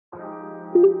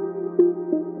Isaiah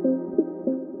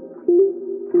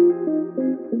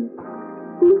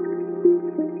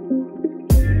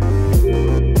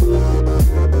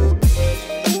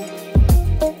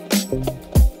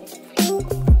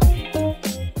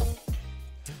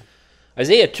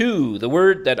 2, the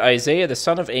word that Isaiah the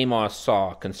son of Amos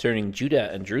saw concerning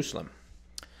Judah and Jerusalem.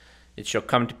 It shall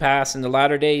come to pass in the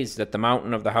latter days that the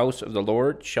mountain of the house of the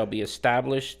Lord shall be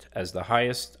established as the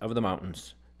highest of the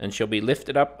mountains, and shall be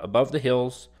lifted up above the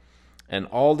hills, and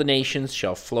all the nations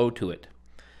shall flow to it.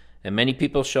 And many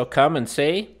people shall come and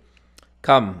say,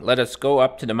 Come, let us go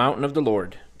up to the mountain of the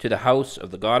Lord, to the house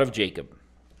of the God of Jacob,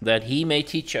 that he may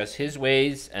teach us his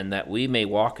ways, and that we may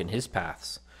walk in his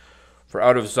paths. For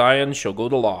out of Zion shall go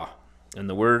the law, and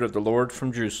the word of the Lord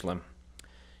from Jerusalem.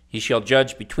 He shall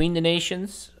judge between the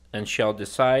nations, and shall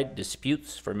decide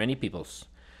disputes for many peoples.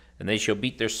 And they shall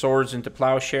beat their swords into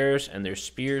plowshares, and their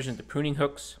spears into pruning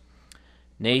hooks.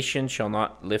 Nation shall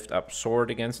not lift up sword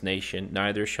against nation,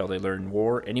 neither shall they learn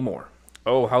war any more.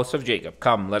 O house of Jacob,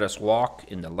 come, let us walk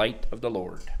in the light of the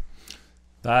Lord.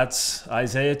 That's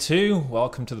Isaiah 2.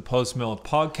 Welcome to the Post-Mill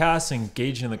Podcast,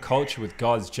 engaging the culture with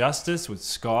God's justice with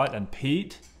Scott and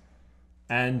Pete.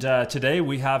 And today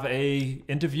we have a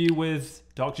interview with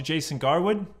Dr. Jason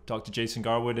Garwood. Dr. Jason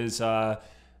Garwood is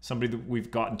somebody that we've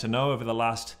gotten to know over the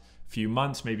last few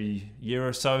months, maybe year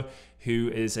or so, who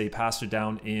is a pastor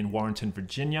down in Warrenton,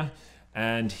 Virginia.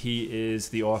 And he is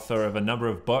the author of a number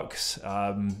of books.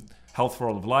 Health for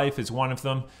All of Life is one of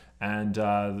them. And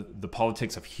the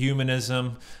Politics of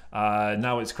Humanism.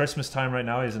 Now it's Christmas time right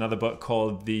now. He has another book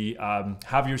called the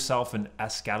Have Yourself an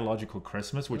Eschatological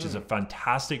Christmas, which is a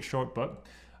fantastic short book.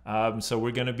 So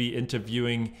we're going to be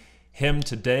interviewing him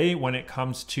today when it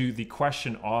comes to the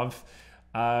question of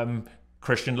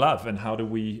Christian love and how do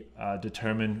we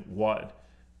determine what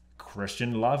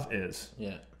Christian love is.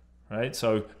 Yeah. Right?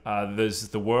 So there's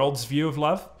the world's view of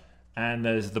love and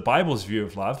there's the Bible's view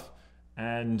of love.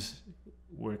 And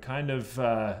we're kind of,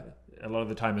 a lot of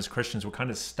the time as Christians, we're kind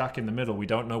of stuck in the middle. We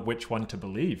don't know which one to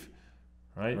believe,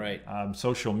 right? Right.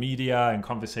 Social media and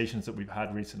conversations that we've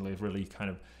had recently have really kind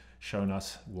of shown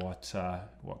us what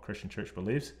Christian church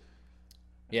believes.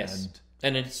 Yes,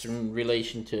 and it's in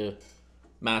relation to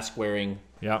mask wearing,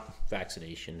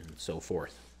 vaccination, and so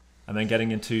forth. And then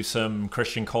getting into some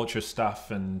Christian culture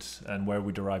stuff and where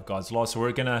we derive God's law. So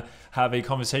we're going to have a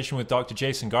conversation with Dr.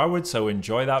 Jason Garwood. So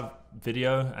enjoy that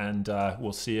video and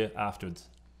we'll see you afterwards.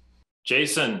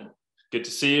 Jason, good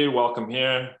to see you. Welcome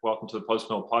here. Welcome to the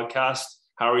Post-Mill Podcast.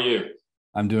 How are you?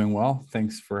 I'm doing well.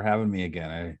 Thanks for having me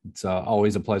again. It's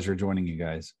always a pleasure joining you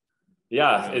guys.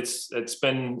 Yeah, it's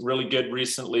been really good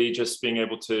recently, just being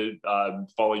able to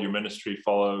follow your ministry,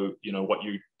 follow what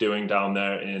you're doing down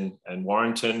there in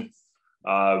Warrenton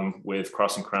with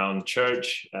Cross and Crown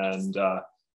Church, and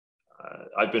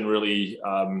I've been really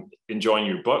enjoying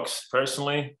your books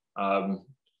personally.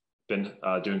 Been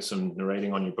doing some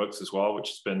narrating on your books as well, which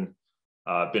has been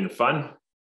fun.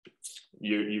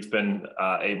 You've been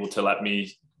able to let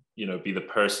me be the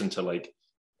person to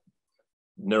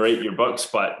narrate your books,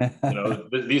 but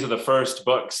these are the first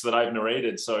books that I've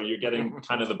narrated, so you're getting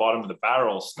kind of the bottom of the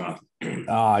barrel stuff.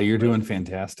 You're doing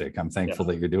fantastic. I'm thankful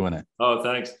that you're doing it. Oh,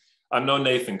 thanks. I'm no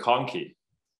Nathan Conkey.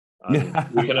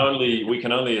 We can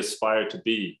only aspire to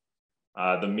be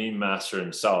the meme master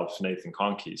himself, Nathan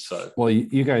Conkey. So well,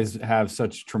 you guys have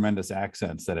such tremendous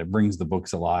accents that it brings the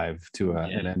books alive to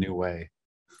in a new way.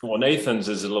 Well, Nathan's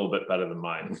is a little bit better than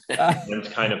mine. It's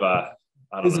kind of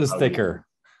this is thicker.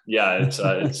 Yeah, it's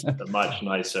a much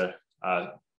nicer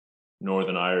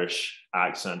Northern Irish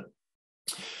accent.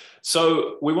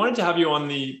 So we wanted to have you on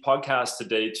the podcast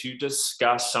today to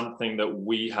discuss something that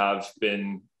we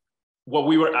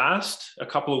were asked a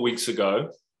couple of weeks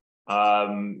ago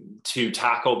to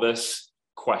tackle this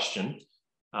question.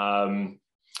 And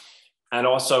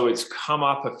also it's come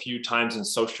up a few times in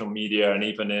social media and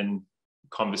even in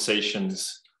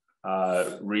conversations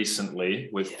recently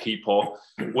with people,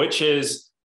 which is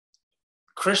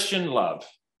Christian love.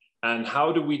 And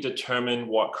how do we determine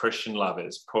what Christian love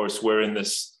is? Of course, we're in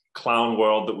this clown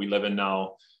world that we live in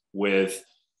now with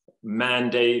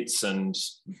mandates and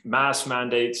mass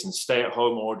mandates and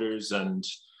stay-at-home orders and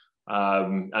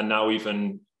now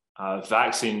even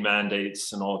vaccine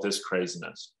mandates and all of this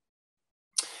craziness.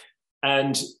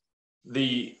 And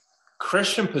the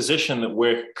Christian position that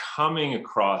we're coming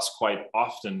across quite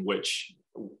often, which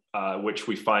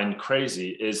we find crazy,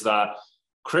 is that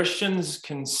Christians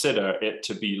consider it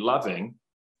to be loving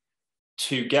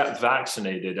to get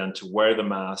vaccinated and to wear the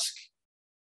mask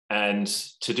and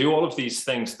to do all of these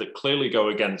things that clearly go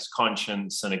against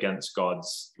conscience and against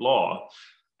God's law.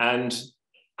 And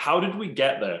how did we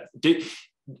get there?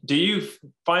 Do you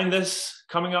find this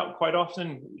coming up quite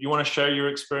often? You want to share your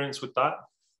experience with that?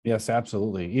 Yes,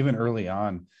 absolutely. Even early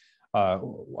on,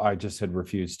 I just had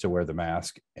refused to wear the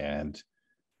mask, and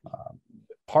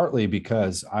partly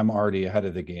because I'm already ahead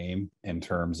of the game in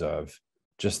terms of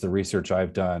just the research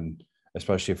I've done,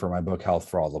 especially for my book, Health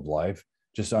for All of Life,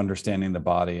 just understanding the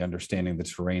body, understanding the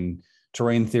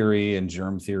terrain theory and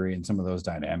germ theory and some of those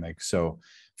dynamics. So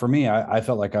for me, I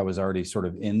felt like I was already sort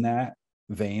of in that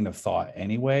vein of thought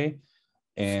anyway.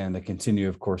 And I continue,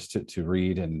 of course, to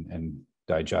read and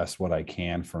digest what I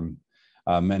can from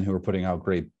men who are putting out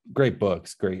great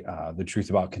books, The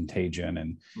Truth About Contagion,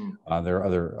 and there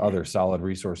are other solid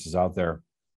resources out there.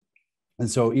 And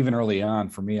so even early on,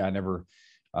 for me, I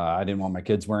didn't want my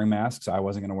kids wearing masks. I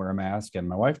wasn't going to wear a mask, and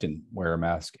my wife didn't wear a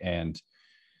mask. And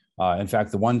in fact,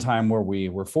 the one time where we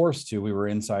were forced to, we were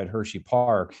inside Hershey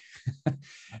Park,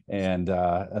 and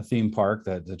a theme park,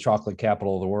 the chocolate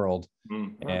capital of the world.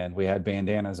 Mm-hmm. And we had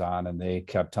bandanas on, and they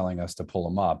kept telling us to pull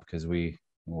them up because we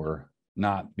were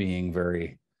not being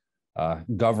very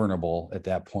governable at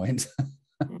that point.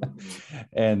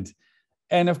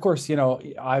 And of course,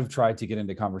 I've tried to get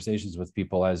into conversations with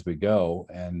people as we go,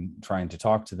 and trying to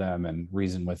talk to them and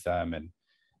reason with them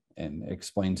and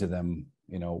explain to them,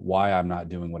 why I'm not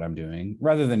doing what I'm doing,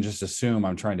 rather than just assume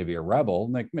I'm trying to be a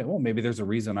rebel. Like, well, maybe there's a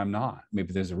reason I'm not.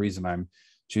 Maybe there's a reason I'm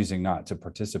choosing not to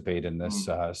participate in this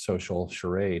social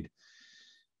charade.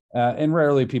 And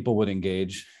rarely people would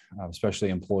engage, especially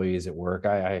employees at work.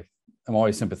 I'm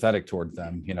always sympathetic toward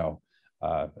them.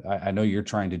 I know you're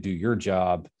trying to do your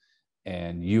job,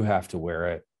 and you have to wear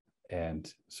it. And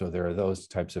so there are those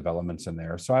types of elements in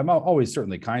there. So I'm always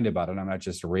certainly kind about it. I'm not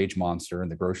just a rage monster in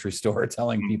the grocery store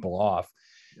telling people off.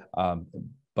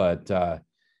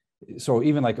 So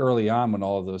even like early on, when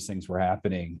all of those things were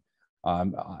happening,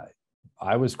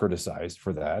 I was criticized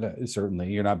for that.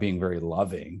 Certainly, you're not being very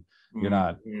loving. You're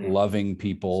not loving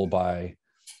people by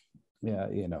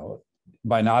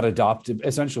not adopting.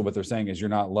 Essentially, what they're saying is you're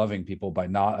not loving people by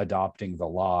not adopting the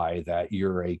lie that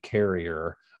you're a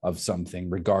carrier of something,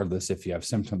 regardless if you have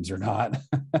symptoms or not.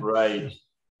 Right.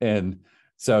 And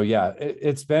so,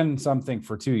 it's been something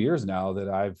for 2 years now that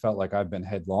I've felt like I've been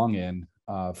headlong in,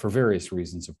 for various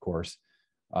reasons, of course.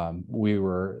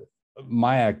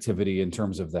 My activity in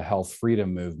terms of the health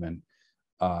freedom movement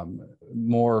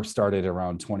more started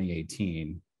around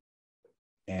 2018.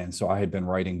 And so I had been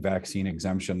writing vaccine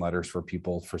exemption letters for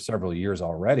people for several years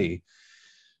already,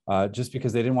 just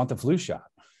because they didn't want the flu shot.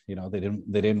 They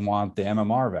didn't want the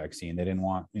MMR vaccine. They didn't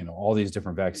want, all these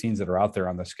different vaccines that are out there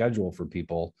on the schedule for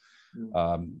people.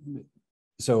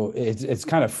 So it's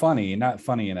kind of funny, not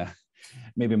funny in a,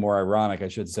 maybe more ironic, I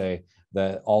should say,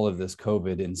 that all of this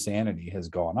COVID insanity has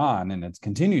gone on, and it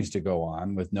continues to go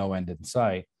on with no end in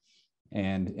sight.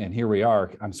 And here we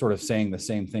are. I'm sort of saying the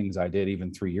same things I did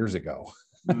even 3 years ago.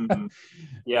 Mm-hmm.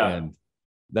 Yeah. And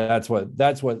that's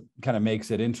what kind of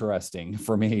makes it interesting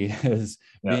for me, is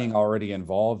being already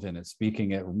involved in it,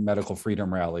 speaking at medical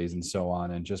freedom rallies and so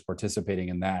on, and just participating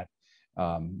in that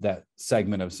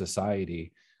segment of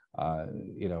society.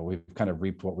 We've kind of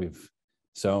reaped what we've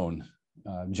sown,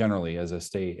 generally, as a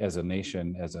state, as a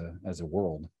nation, as a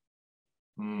world.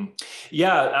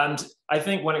 Yeah, and I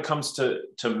think when it comes to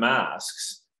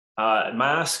masks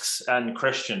and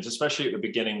Christians, especially at the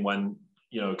beginning when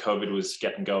COVID was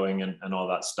getting going and all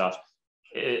that stuff,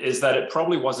 is that it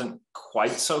probably wasn't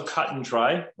quite so cut and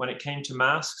dry when it came to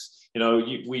masks.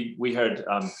 We heard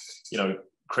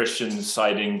Christians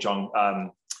citing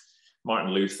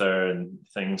Martin Luther and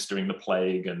things during the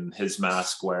plague, and his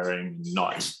mask wearing,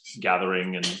 not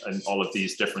gathering, and all of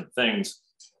these different things,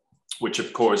 which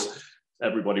of course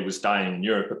everybody was dying in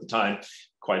Europe at the time,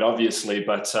 quite obviously,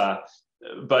 but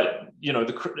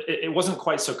it wasn't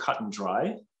quite so cut and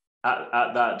dry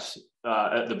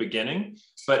at the beginning.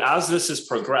 But as this has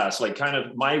progressed, like kind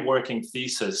of my working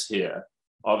thesis here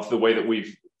of the way that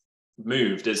we've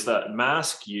moved is that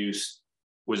mask use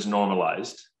was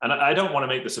normalized. And I don't want to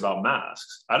make this about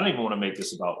masks. I don't even want to make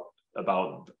this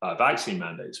about vaccine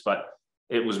mandates, but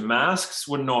it was masks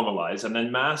were normalized, and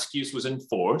then mask use was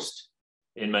enforced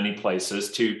in many places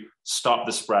to stop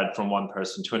the spread from one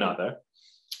person to another,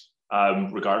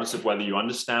 regardless of whether you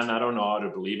understand that or not,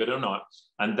 or believe it or not.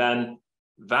 And then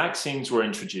vaccines were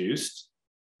introduced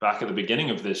back at the beginning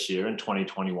of this year in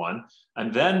 2021.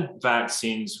 And then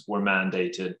vaccines were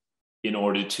mandated in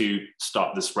order to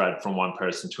stop the spread from one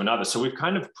person to another. So we've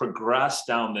kind of progressed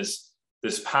down this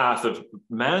path of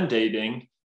mandating.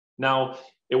 Now,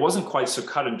 it wasn't quite so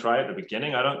cut and dry at the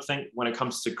beginning, I don't think, when it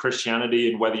comes to Christianity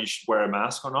and whether you should wear a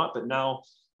mask or not. But now,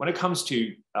 when it comes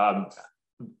to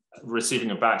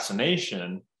receiving a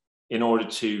vaccination, in order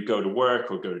to go to work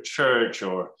or go to church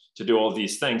or to do all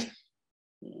these things.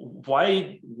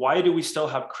 Why do we still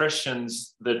have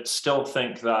Christians that still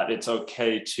think that it's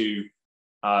okay to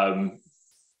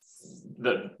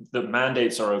that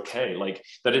mandates are okay, like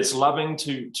that it's loving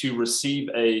to receive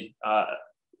a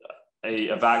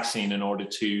vaccine in order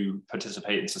to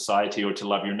participate in society or to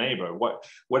love your neighbor?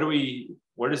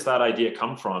 Where does that idea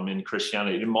come from in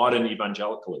Christianity, in modern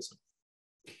evangelicalism?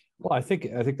 Well, I think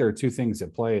there are two things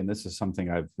at play, and this is something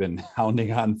I've been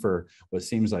hounding on for what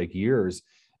seems like years.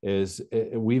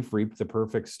 We've reaped the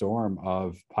perfect storm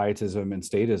of pietism and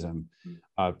statism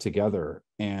together,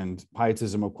 and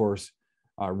pietism, of course,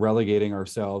 relegating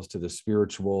ourselves to the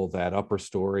spiritual, that upper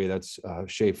story. That's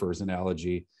Schaeffer's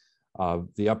analogy.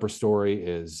 The upper story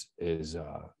is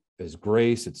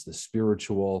grace. It's the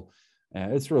spiritual,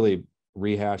 and it's really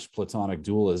rehashed Platonic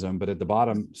dualism. But at the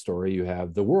bottom story, you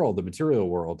have the world, the material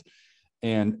world.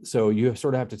 And so you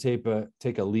sort of have to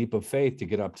take a leap of faith to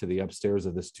get up to the upstairs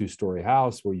of this 2-story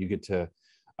house where you get to,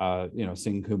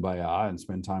 sing Kumbaya and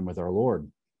spend time with our Lord.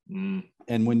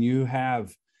 And when you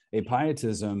have a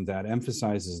pietism that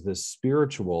emphasizes the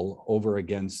spiritual over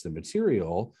against the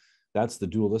material, that's the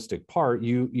dualistic part.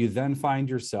 You then find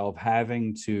yourself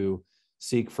having to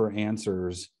seek for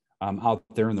answers out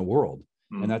there in the world.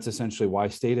 And that's essentially why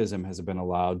statism has been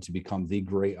allowed to become the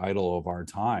great idol of our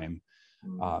time.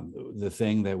 The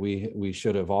thing that we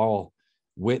should have all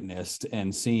witnessed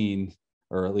and seen,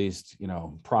 or at least,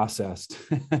 processed.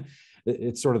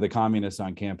 It's sort of the communists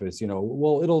on campus,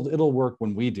 well, it'll work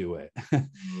when we do it.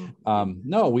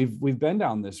 No, we've been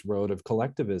down this road of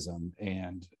collectivism,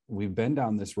 and we've been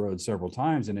down this road several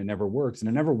times, and it never works, and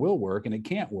it never will work, and it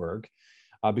can't work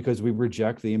because we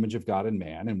reject the image of God in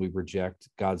man, and we reject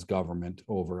God's government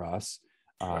over us,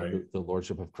 the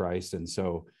lordship of Christ. And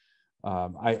so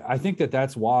I think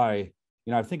that's why,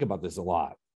 I think about this a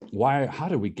lot. How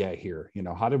did we get here?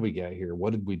 How did we get here?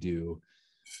 What did we do?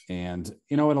 And,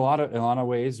 in a lot of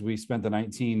ways, we spent the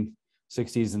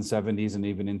 1960s and 70s and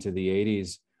even into the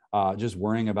 80s just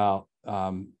worrying about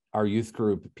our youth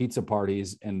group pizza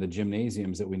parties and the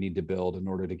gymnasiums that we need to build in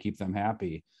order to keep them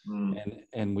happy.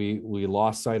 And we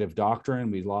lost sight of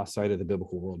doctrine. We lost sight of the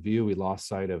biblical worldview. We lost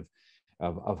sight of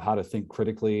how to think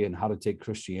critically and how to take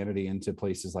Christianity into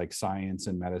places like science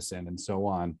and medicine and so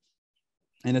on.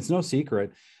 And it's no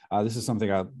secret. This is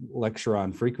something I lecture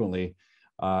on frequently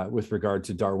with regard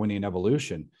to Darwinian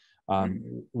evolution.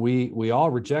 We all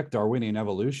reject Darwinian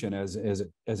evolution as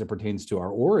it pertains to our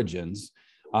origins,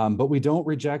 but we don't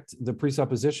reject the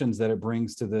presuppositions that it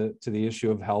brings to the issue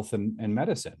of health and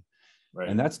medicine. Right.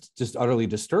 And that's just utterly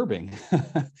disturbing.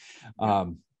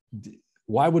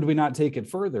 Why would we not take it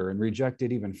further and reject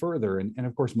it even further? And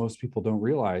of course, most people don't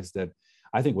realize that.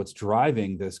 I think what's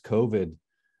driving this COVID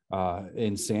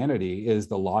insanity is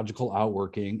the logical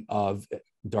outworking of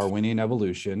Darwinian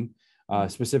evolution,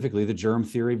 specifically the germ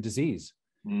theory of disease.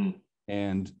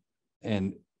 And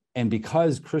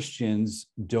because Christians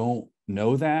don't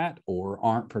know that or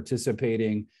aren't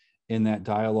participating in that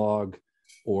dialogue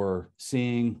or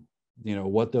seeing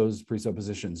what those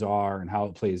presuppositions are and how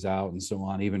it plays out and so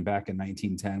on, even back in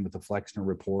 1910 with the Flexner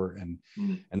report. And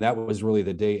that was really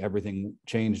the day everything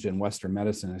changed in Western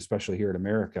medicine, especially here in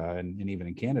America and even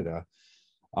in Canada.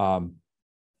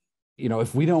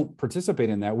 If we don't participate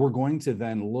in that, we're going to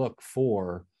then look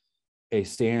for a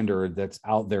standard that's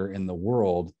out there in the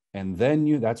world. And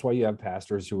then that's why you have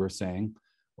pastors who are saying,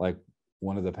 like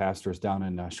one of the pastors down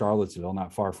in Charlottesville,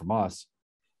 not far from us,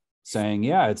 saying,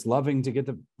 yeah, it's loving to get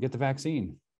the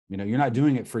vaccine. You're not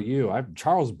doing it for you.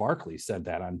 Charles Barkley said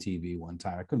that on TV one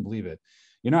time. I couldn't believe it.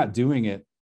 You're not doing it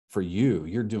for you.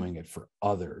 You're doing it for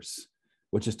others,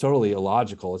 which is totally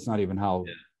illogical. It's not even how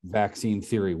vaccine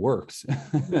theory works.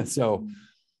 So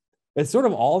it's sort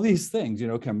of all these things,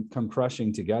 come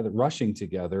rushing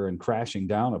together and crashing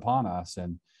down upon us.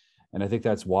 And I think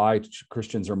that's why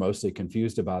Christians are mostly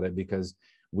confused about it, because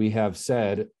we have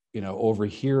said, over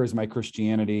here is my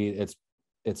Christianity.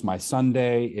 It's my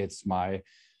Sunday. It's my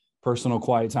personal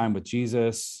quiet time with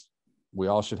Jesus. We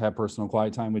all should have personal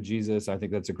quiet time with Jesus. I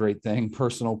think that's a great thing.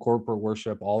 Personal, corporate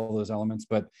worship, all of those elements,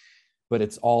 but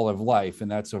it's all of life. And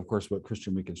that's, of course, what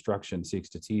Christian Reconstruction seeks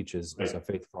to teach is a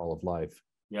faith for all of life.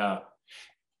 Yeah.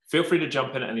 Feel free to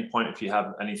jump in at any point if you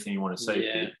have anything you want to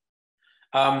say.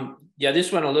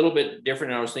 This one a little bit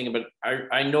different. I was thinking, but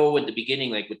I know at the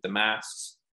beginning, like with the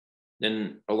masks,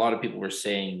 then a lot of people were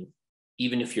saying,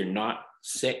 even if you're not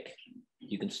sick,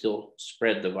 you can still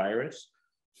spread the virus.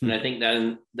 And I think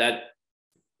that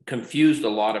confused a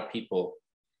lot of people,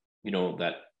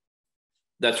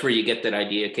 that's where you get that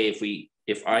idea. Okay,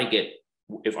 if I get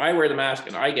if I wear the mask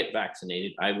and I get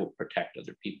vaccinated, I will protect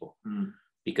other people.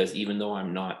 Because even though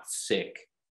I'm not sick,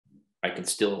 I can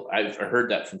still, I've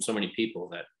heard that from so many people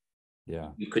that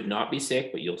you could not be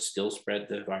sick, but you'll still spread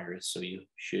the virus. So you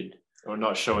should. Or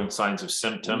not showing signs of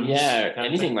symptoms. Yeah,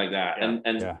 anything like that. And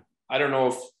I don't know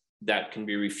if that can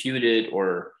be refuted,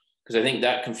 or because I think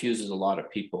that confuses a lot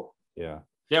of people. Yeah.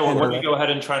 Well, why don't you go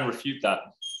ahead and try and refute that?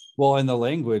 Well, in the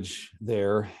language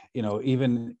there,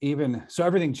 even so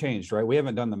everything changed, right? We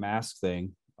haven't done the mask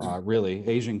thing. Really,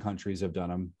 Asian countries have done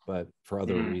them, but for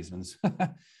other reasons,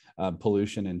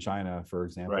 pollution in China, for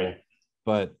example. Right.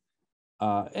 But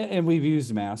and we've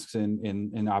used masks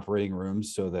in operating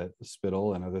rooms so that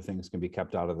spittle and other things can be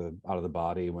kept out of the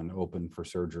body when open for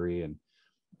surgery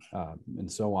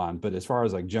and so on. But as far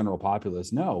as like general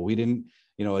populace, no, we didn't.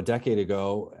 A decade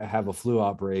ago, have a flu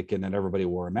outbreak and then everybody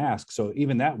wore a mask. So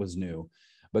even that was new.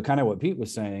 But kind of what Pete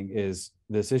was saying is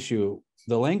this issue,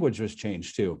 the language was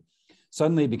changed too.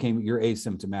 Suddenly it became you're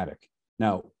asymptomatic.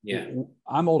 Now,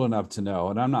 I'm old enough to know,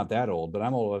 and I'm not that old, but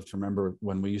I'm old enough to remember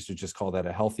when we used to just call that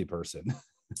a healthy person,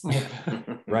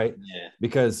 right? Yeah.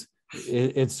 Because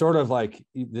it's sort of like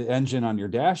the engine on your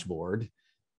dashboard.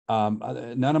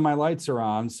 None of my lights are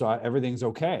on, so everything's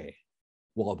okay.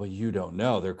 Well, but you don't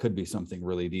know. There could be something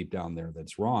really deep down there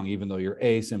that's wrong. Even though you're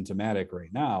asymptomatic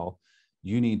right now,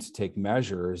 you need to take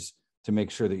measures to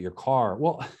make sure that your car,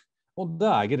 well,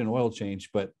 I get an oil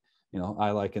change, but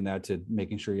I liken that to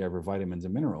making sure you have your vitamins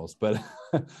and minerals. But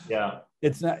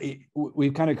it's not,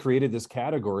 we've kind of created this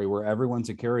category where everyone's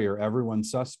a carrier,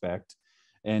 everyone's suspect.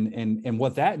 And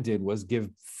what that did was give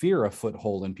fear a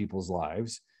foothold in people's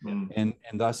lives. And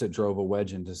thus it drove a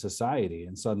wedge into society.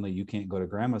 And suddenly you can't go to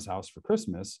grandma's house for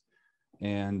Christmas.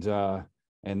 And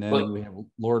then we have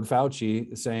Lord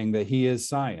Fauci saying that he is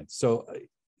science. So,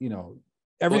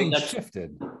 everything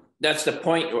shifted. That's the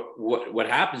point. What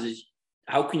happens is,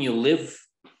 how can you live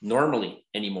normally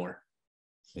anymore?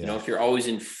 If you're always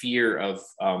in fear of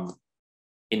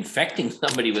infecting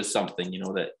somebody with something,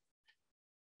 that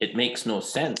it makes no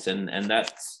sense. And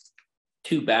that's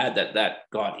too bad that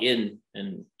got in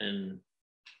and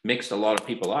mixed a lot of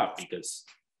people up, because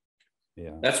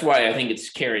that's why I think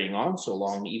it's carrying on so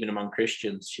long, even among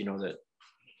Christians, that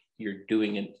you're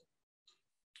doing it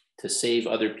to save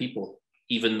other people,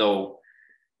 even though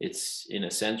it's in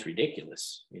a sense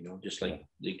ridiculous, just like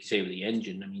you say with the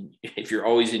engine. I mean, if you're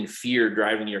always in fear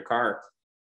driving your car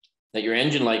that your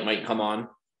engine light might come on,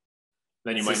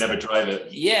 then you might never drive it.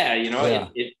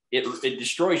 It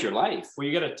destroys your life. Well,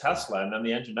 you get a Tesla and then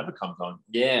the engine never comes on.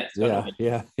 Yeah. That's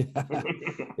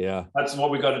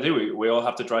what we got to do. We all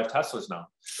have to drive Teslas now.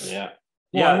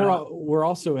 We're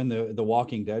also in the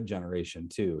Walking Dead generation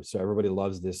too. So everybody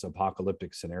loves this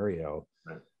apocalyptic scenario.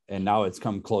 Right. And now it's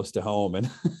come close to home, and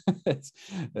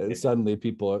suddenly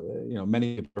people,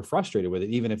 many people are frustrated with it,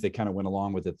 even if they kind of went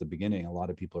along with it at the beginning. A lot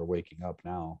of people are waking up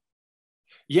now.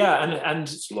 Yeah, and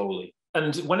slowly.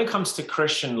 And when it comes to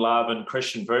Christian love and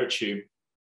Christian virtue,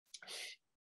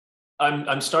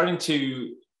 I'm starting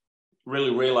to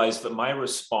really realize that my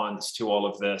response to all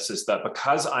of this is that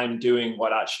because I'm doing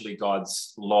what actually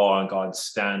God's law and God's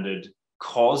standard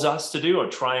calls us to do, or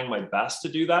trying my best to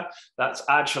do that, that's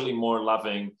actually more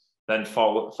loving than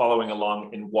following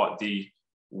along in what the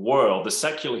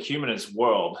secular humanist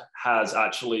world has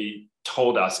actually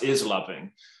told us is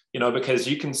loving. Because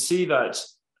you can see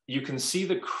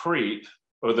the creep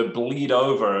or the bleed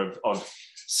over of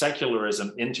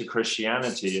secularism into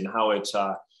Christianity and how it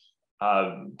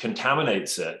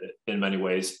contaminates it in many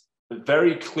ways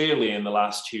very clearly in the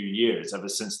last 2 years, ever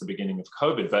since the beginning of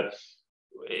COVID. But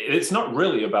it's not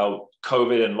really about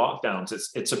COVID and lockdowns.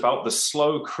 It's about the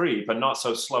slow creep, and not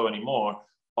so slow anymore,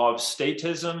 of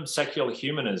statism, secular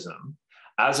humanism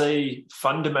as a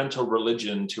fundamental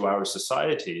religion to our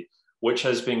society, which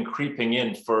has been creeping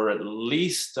in for at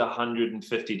least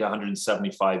 150 to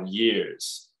 175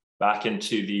 years, back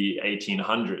into the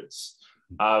 1800s.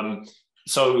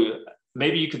 So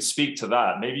maybe you could speak to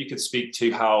that. Maybe you could speak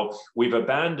to how we've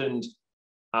abandoned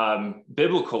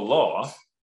biblical law,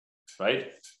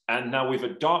 right? And now we've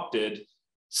adopted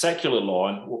secular law.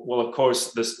 And well, of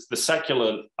course, the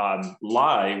secular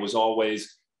lie was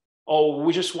always,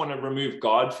 we just want to remove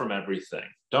God from everything.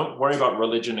 Don't worry about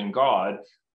religion and God.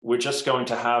 We're just going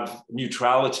to have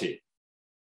neutrality,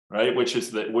 right? Which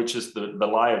is the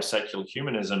lie of secular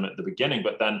humanism at the beginning.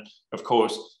 But then, of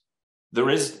course, there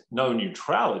is no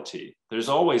neutrality. There's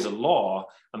always a law,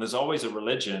 and there's always a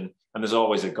religion, and there's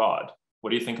always a God.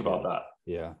 What do you think about that?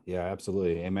 Yeah,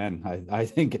 absolutely. Amen. I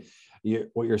think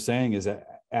what you're saying is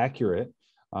accurate.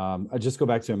 I just go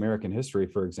back to American history,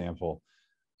 for example.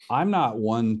 I'm not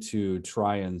one to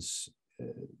try and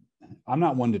I'm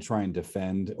not one to try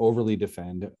and overly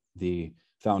defend the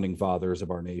founding fathers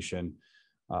of our nation,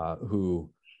 who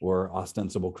were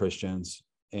ostensible Christians,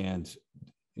 and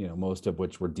most of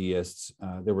which were deists.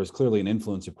 There was clearly an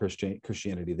influence of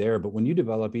Christianity there. But when you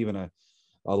develop even a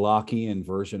Lockean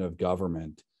version of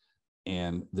government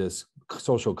and this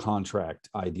social contract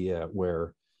idea,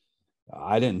 where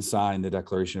I didn't sign the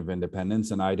Declaration of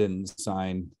Independence and I didn't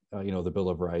sign, the Bill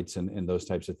of Rights and those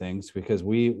types of things, because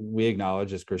we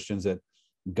acknowledge as Christians that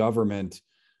government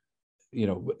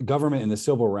in the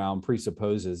civil realm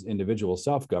presupposes individual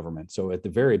self-government. So at the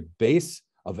very base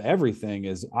of everything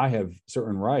is I have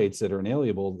certain rights that are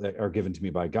inalienable, that are given to me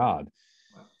by God.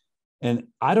 And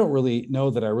I don't really know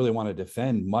that I really want to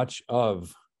defend much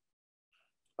of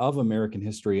American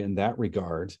history in that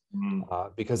regard,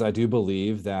 because I do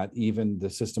believe that even the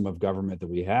system of government that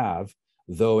we have,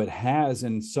 though it has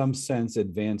in some sense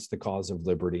advanced the cause of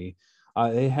liberty,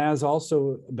 it has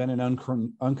also been an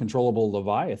uncontrollable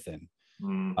Leviathan.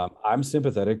 I'm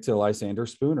sympathetic to Lysander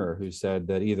Spooner, who said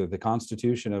that either the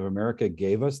Constitution of America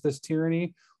gave us this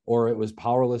tyranny or it was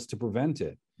powerless to prevent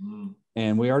it.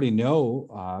 And we already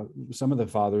know, some of the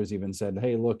fathers even said,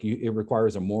 hey, look, it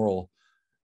requires a moral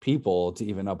people to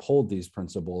even uphold these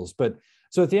principles. But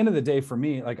so at the end of the day, for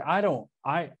me, like, I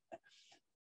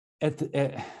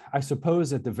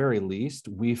suppose at the very least,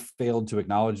 we failed to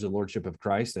acknowledge the lordship of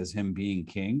Christ as him being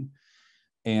king.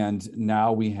 And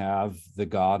now we have the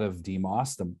God of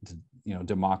demos,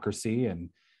 democracy, and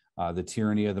the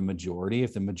tyranny of the majority.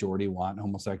 If the majority want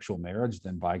homosexual marriage,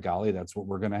 then by golly, that's what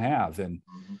we're going to have. And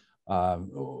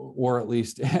or at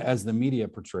least as the media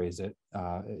portrays it,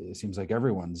 it seems like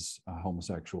everyone's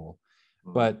homosexual.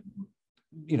 But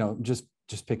just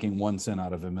picking one sin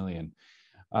out of a million.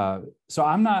 So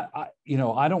I'm not,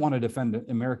 I don't want to defend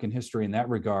American history in that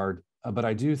regard. But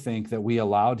I do think that we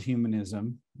allowed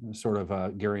humanism, sort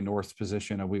of Gary North's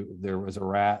position of there was a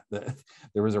rat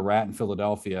in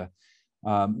Philadelphia.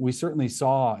 We certainly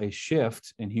saw a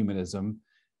shift in humanism,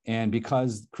 and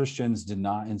because Christians did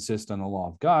not insist on the law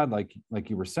of God, like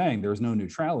you were saying, there was no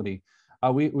neutrality.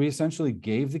 We essentially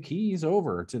gave the keys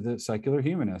over to the secular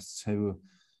humanists, who,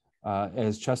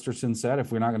 as Chesterton said,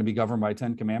 if we're not going to be governed by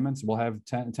 10 commandments, we'll have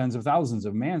tens of thousands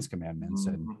of man's commandments.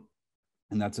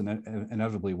 And that's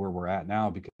inevitably where we're at now,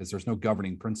 because there's no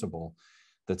governing principle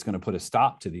that's going to put a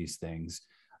stop to these things.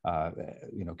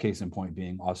 Case in point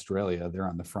being Australia, they're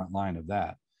on the front line of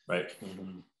that. Right.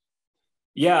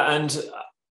 Yeah, and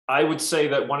I would say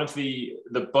that one of the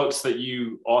books that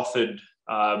you authored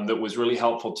that was really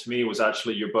helpful to me was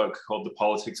actually your book called The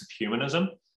Politics of Humanism,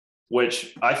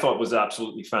 which I thought was an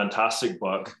absolutely fantastic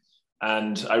book.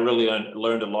 And I really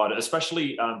learned a lot,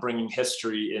 especially bringing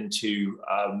history into,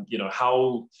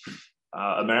 how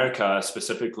America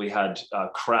specifically had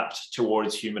crept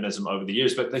towards humanism over the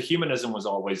years. But the humanism was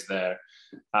always there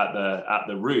at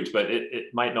the root, but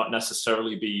it might not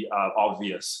necessarily be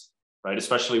obvious, right?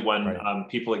 Especially when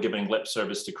people are giving lip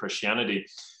service to Christianity.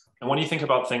 And when you think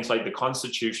about things like the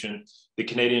Constitution, the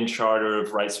Canadian Charter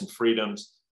of Rights and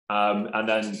Freedoms, and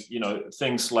then,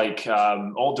 things like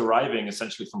all deriving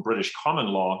essentially from British common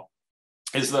law,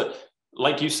 is that,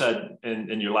 like you said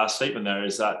in your last statement there,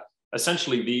 is that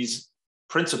essentially these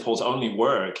principles only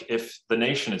work if the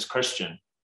nation is Christian.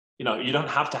 You don't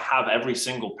have to have every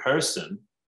single person,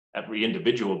 every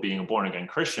individual being a born again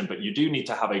Christian, but you do need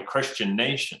to have a Christian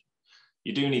nation.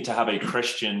 You do need to have a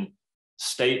Christian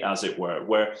state, as it were,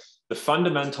 where the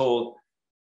fundamental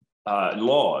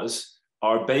laws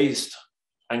are based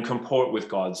and comport with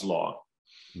God's law.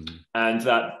 And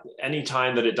that any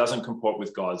time that it doesn't comport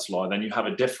with God's law, then you have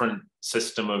a different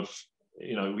system of,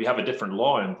 we have a different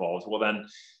law involved. Well, then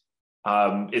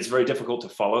it's very difficult to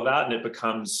follow that, and it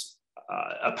becomes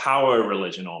a power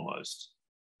religion almost.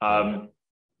 So,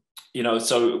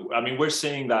 I mean, we're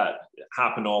seeing that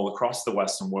happen all across the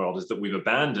Western world, is that we've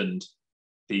abandoned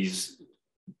these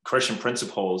Christian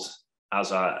principles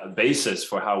as a basis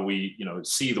for how we,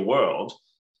 see the world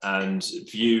and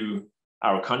view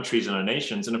our countries and our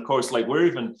nations. And of course, like, we're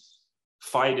even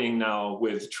fighting now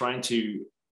with trying to,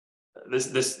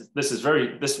 this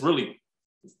really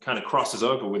kind of crosses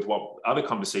over with what other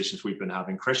conversations we've been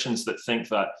having. Christians that think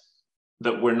that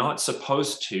we're not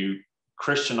supposed to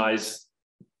Christianize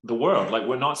the world, like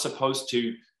we're not supposed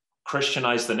to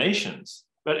Christianize the nations.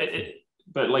 But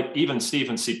like even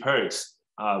Stephen C. Perks,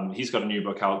 he's got a new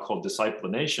book out called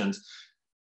Disciple the Nations.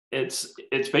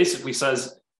 It basically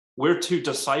says we're to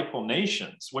disciple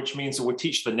nations, which means that we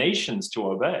teach the nations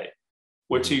to obey.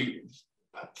 We're to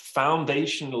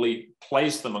foundationally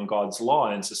place them on God's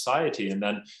law in society. And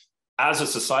then as a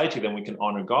society, then we can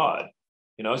honor God.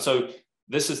 So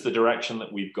this is the direction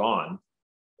that we've gone.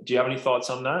 Do you have any thoughts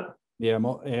on that? Yeah,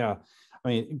 yeah. I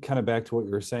mean, kind of back to what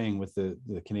you were saying with the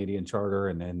Canadian Charter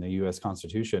and the U.S.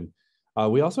 Constitution.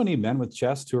 We also need men with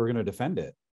chests who are going to defend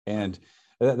it, and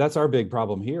that's our big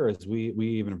problem here. Is we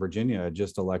even in Virginia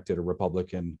just elected a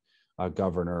Republican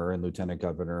governor and lieutenant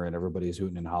governor, and everybody's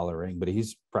hooting and hollering, but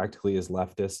he's practically as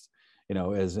leftist,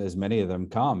 as many of them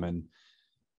come.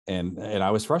 And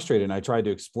I was frustrated, and I tried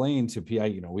to explain to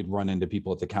people, we'd run into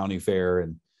people at the county fair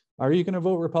and, are you going to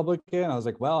vote Republican? I was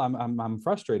like, well, I'm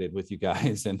frustrated with you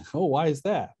guys. And, oh, why is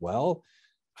that? Well,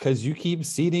 because you keep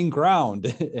ceding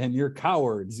ground and you're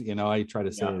cowards. I try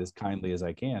to say it as kindly as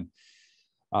I can.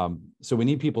 So we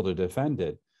need people to defend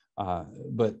it.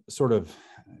 But sort of,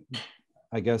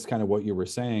 I guess, kind of what you were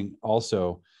saying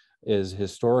also is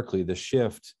historically the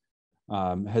shift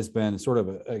has been sort of,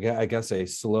 a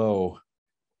slow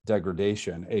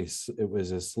degradation. It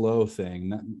was a slow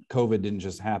thing. COVID didn't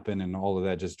just happen and all of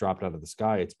that just dropped out of the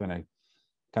sky. It's been a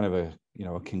kind of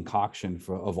a concoction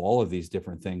of all of these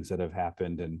different things that have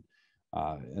happened, and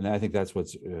I think that's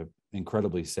what's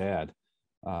incredibly sad.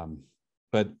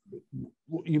 But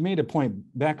you made a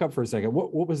point. Back up for a second.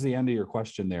 What was the end of your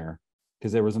question there?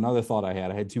 Because there was another thought I had.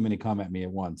 I had too many come at me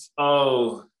at once.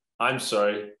 Oh, I'm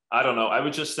sorry. I don't know. I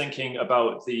was just thinking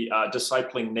about the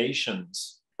discipling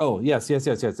nations. Oh, yes.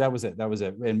 That was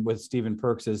it. And with Stephen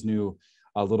Perks's new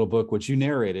little book, which you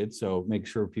narrated, so make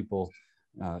sure people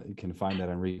can find that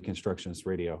on Reconstructionist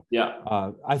Radio. Yeah.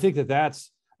 I think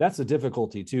that's a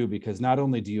difficulty too, because not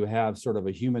only do you have sort of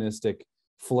a humanistic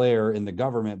flair in the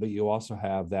government, but you also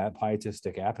have that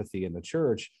pietistic apathy in the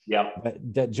church. Yeah.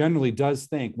 That generally does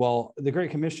think, well, the Great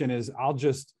Commission is, I'll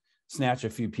just snatch a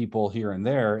few people here and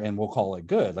there and we'll call it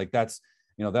good. Like that's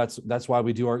why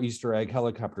we do our Easter egg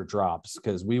helicopter drops,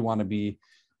 because we want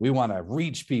to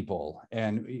reach people.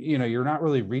 And, you're not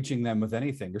really reaching them with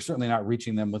anything. You're certainly not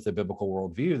reaching them with a biblical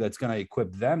worldview that's going to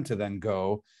equip them to then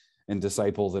go and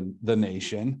disciple the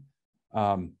nation.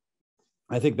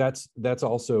 I think that's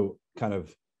also kind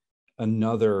of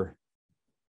another,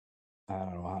 I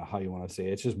don't know how you want to say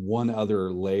it. It's just one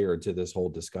other layer to this whole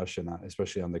discussion,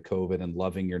 especially on the COVID and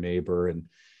loving your neighbor. And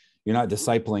you're not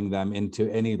discipling them into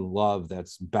any love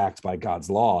that's backed by God's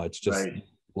law. It's just right.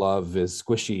 Love is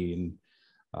squishy and,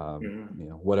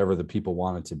 whatever the people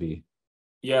want it to be.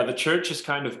 Yeah. The church is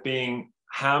kind of being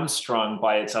hamstrung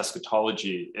by its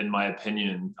eschatology, in my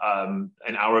opinion,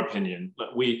 in our opinion.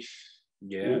 We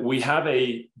have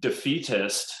a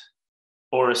defeatist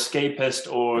or escapist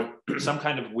or some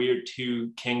kind of weird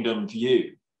two kingdom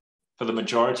view for the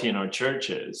majority in our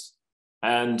churches.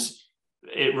 And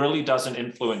it really doesn't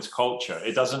influence culture.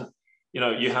 It doesn't,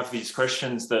 you have these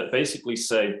Christians that basically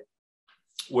say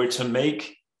we're to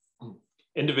make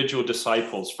individual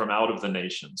disciples from out of the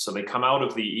nation. So they come out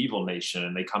of the evil nation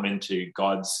and they come into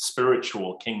God's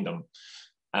spiritual kingdom,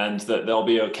 and that they'll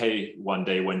be okay one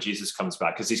day when Jesus comes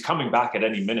back, because he's coming back at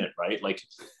any minute, right? Like,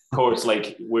 of course,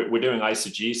 like we're doing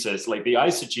eisegesis. Like the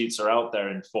eisegetes are out there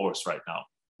in force right now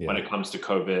when it comes to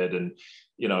COVID. And,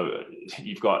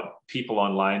 you've got people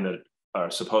online that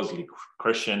are supposedly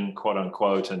Christian, quote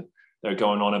unquote, and they're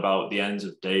going on about the ends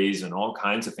of days and all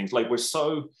kinds of things. Like we're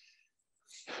so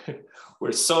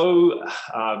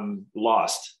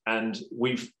lost, and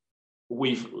we've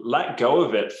let go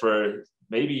of it for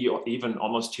maybe even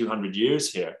almost 200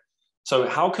 years here. So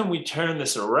how can we turn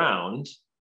this around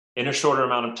in a shorter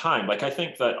amount of time? Like, I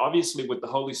think that obviously with the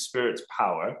Holy Spirit's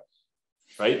power,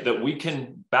 right, that we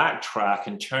can backtrack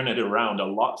and turn it around a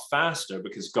lot faster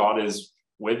because God is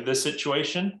with the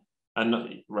situation.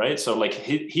 And right, so like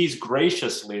he's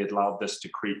graciously allowed this to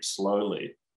creep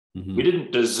slowly. Mm-hmm. We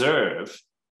didn't deserve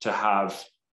to have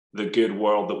the good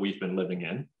world that we've been living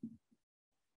in,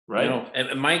 right?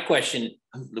 And my question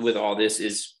with all this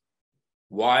is,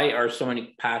 why are so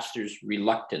many pastors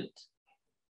reluctant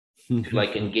to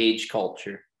like engage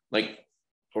culture,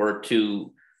 or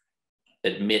to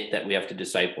admit that we have to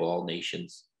disciple all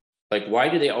nations? Like, why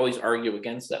do they always argue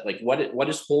against that? Like, what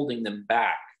is holding them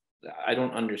back? I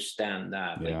don't understand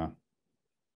that.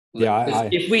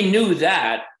 If we knew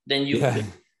that, then you could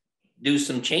do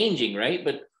some changing, right?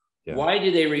 But why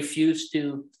do they refuse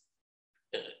to?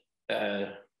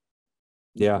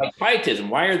 Like pietism.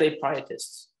 Why are they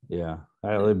pietists? They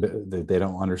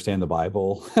don't understand the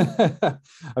Bible.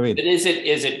 I mean, but is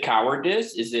it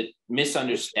cowardice? Is it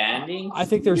misunderstanding? I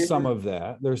think there's some of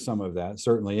that.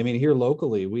 Certainly. I mean, here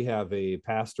locally, we have a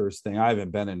pastor's thing. I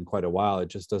haven't been in quite a while. It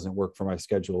just doesn't work for my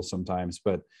schedule sometimes.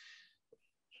 But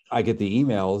I get the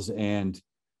emails, and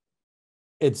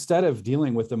instead of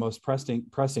dealing with the most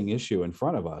pressing issue in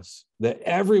front of us that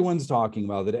everyone's talking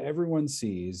about, that everyone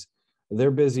sees, they're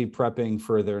busy prepping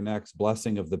for their next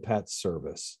blessing of the pets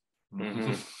service.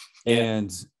 Mm-hmm.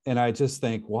 And I just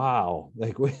think, wow,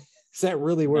 like, is that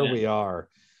really where we are?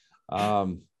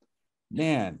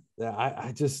 Man,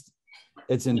 I just,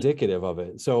 it's indicative of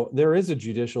it. So there is a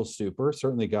judicial stupor.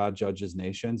 Certainly God judges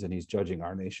nations, and he's judging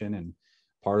our nation. And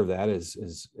part of that is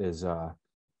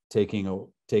taking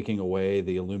away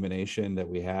the illumination that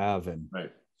we have, and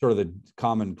sort of the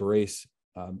common grace,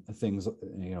 things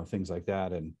like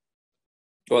that. And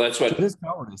well, that's what it is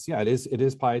cowardice. Yeah, it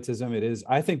is pietism. It is,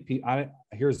 I think,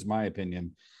 here's my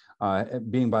opinion,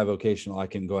 being bivocational, I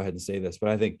can go ahead and say this, but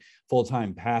I think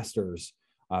full-time pastors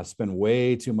spend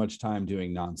way too much time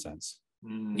doing nonsense.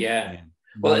 Yeah.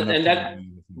 Well, and that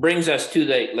brings us to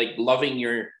the, like, loving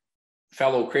your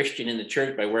fellow Christian in the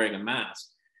church by wearing a mask.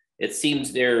 It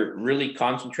seems they're really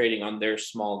concentrating on their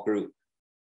small group.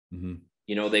 Mm-hmm.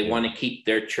 You know, they want to keep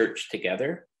their church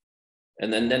together.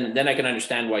 And then I can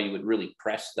understand why you would really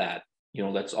press that. You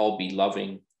know, let's all be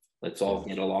loving. Let's all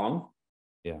get along.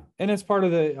 Yeah. And it's part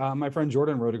of the, my friend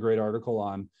Jordan wrote a great article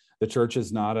on the church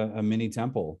is not a mini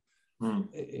temple.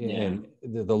 And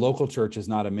the local church is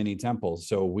not a mini temple.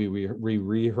 So we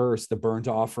rehearse the burnt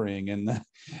offering and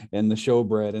the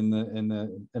showbread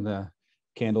and the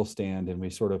candle stand, and we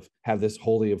sort of have this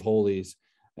holy of holies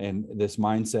and this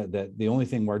mindset that the only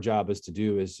thing our job is to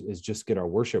do is just get our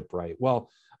worship right. Well,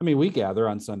 I mean, we gather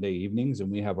on Sunday evenings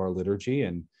and we have our liturgy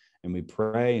and we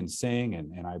pray and sing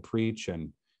and I preach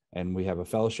and we have a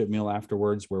fellowship meal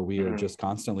afterwards where we are just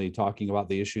constantly talking about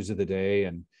the issues of the day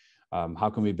and how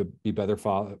can we be better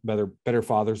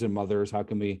fathers and mothers? How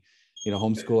can we,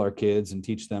 homeschool our kids and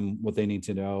teach them what they need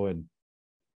to know? And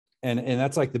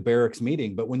that's like the barracks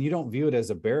meeting. But when you don't view it as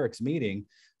a barracks meeting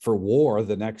for war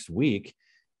the next week,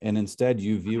 and instead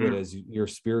you view it as your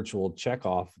spiritual check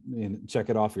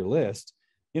it off your list,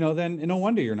 then no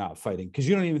wonder you're not fighting, because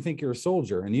you don't even think you're a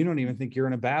soldier and you don't even think you're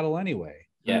in a battle anyway.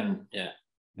 Yeah.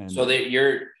 And so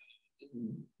the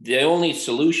only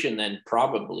solution then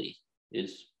probably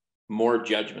is more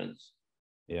judgments.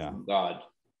 From God.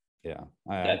 Yeah.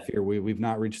 I fear we've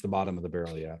not reached the bottom of the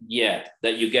barrel yet. Yeah.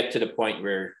 That you get to the point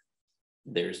where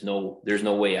there's no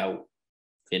way out,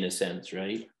 in a sense,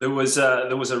 right? There was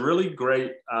a really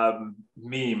great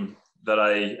meme that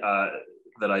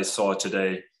I saw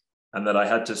today, and that I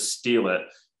had to steal it.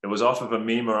 It was off of a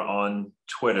memer on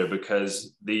Twitter,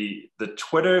 because the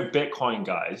Twitter Bitcoin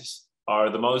guys are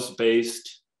the most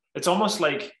based. It's almost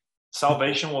like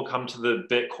salvation will come to the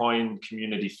Bitcoin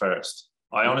community first.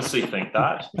 I honestly think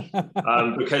that,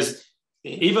 because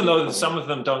even though some of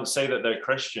them don't say that they're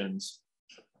Christians,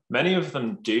 many of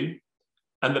them do,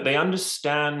 and that they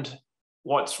understand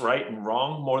what's right and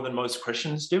wrong more than most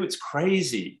Christians do. It's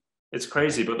crazy.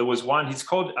 But there was one. He's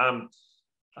called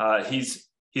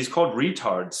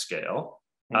Retard Scale,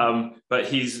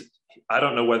 but I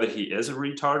don't know whether he is a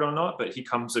retard or not, but he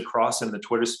comes across in the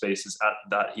Twitter spaces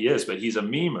that he is. But he's a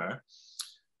memer,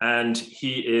 and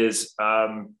he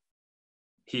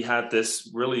had this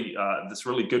really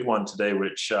good one today,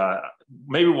 which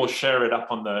maybe we'll share it up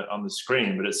on the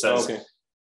screen. But it says,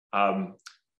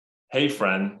 "Hey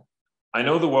friend, I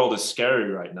know the world is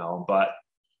scary right now, but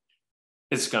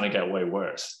it's going to get way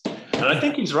worse." And I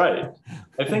think he's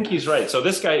right. So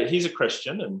this guy, he's a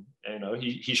Christian, and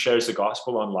he shares the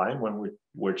gospel online when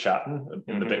we're chatting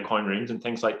in the Bitcoin rooms and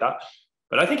things like that.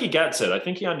 But I think he gets it. I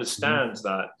think he understands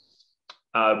that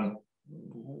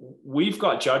we've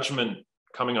got judgment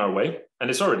coming our way, and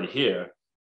it's already here.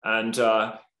 And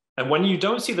when you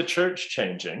don't see the church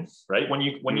changing, right? When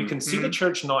you can see the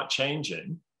church not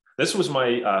changing, this was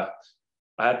my.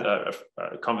 I had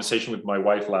a conversation with my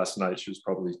wife last night. She was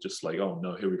probably just like, "Oh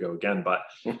no, here we go again." But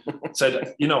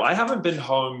said, I haven't been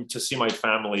home to see my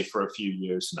family for a few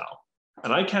years now.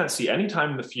 And I can't see any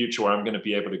time in the future where I'm going to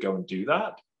be able to go and do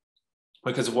that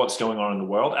because of what's going on in the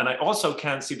world. And I also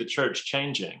can't see the church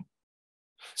changing.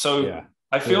 So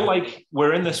I feel like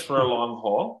we're in this for a long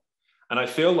haul. And I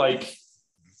feel like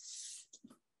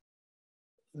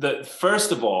that,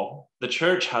 first of all, the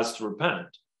church has to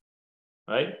repent,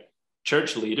 right?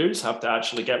 Church leaders have to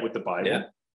actually get with the Bible.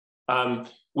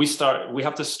 We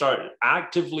have to start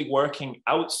actively working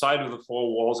outside of the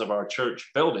four walls of our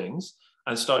church buildings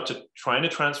and start trying to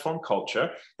transform culture.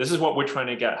 This is what we're trying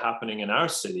to get happening in our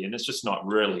city, and it's just not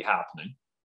really happening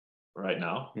right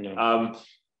now. No.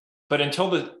 But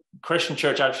until the Christian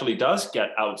church actually does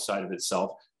get outside of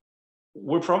itself,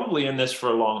 we're probably in this for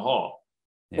a long haul.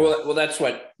 Yeah. Well, that's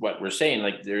what we're saying.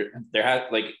 Like there had,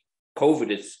 like,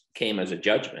 COVID came as a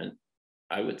judgment,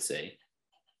 I would say.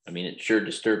 I mean, it sure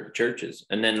disturbed the churches.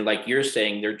 And then, like you're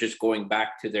saying, they're just going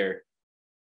back to their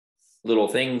little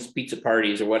things, pizza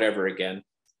parties or whatever again.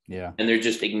 Yeah. And they're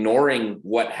just ignoring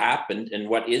what happened and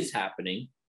what is happening.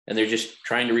 and they're just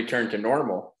trying to return to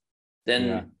normal,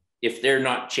 then if they're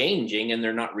not changing and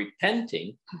they're not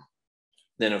repenting,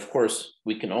 then of course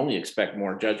we can only expect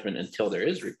more judgment until there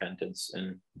is repentance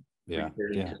and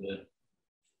returning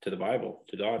to the Bible,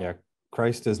 to God. Yeah,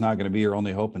 Christ is not going to be your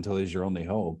only hope until he's your only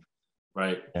hope.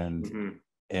 Right.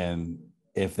 And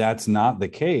if that's not the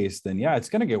case, then it's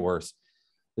going to get worse.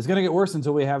 It's going to get worse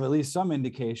until we have at least some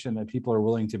indication that people are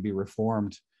willing to be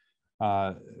reformed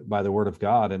by the word of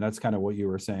God. And that's kind of what you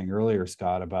were saying earlier,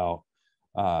 Scott, about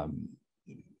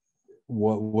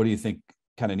what do you think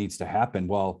kind of needs to happen?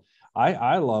 Well,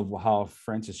 I love how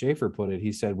Francis Schaeffer put it.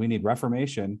 He said, we need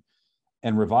reformation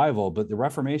and revival, but the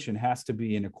reformation has to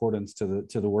be in accordance to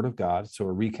the word of God. So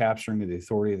a recapturing of the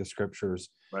authority of the scriptures.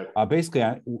 Right. Basically,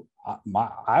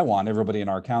 I want everybody in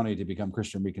our county to become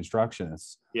Christian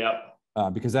Reconstructionists. Yeah.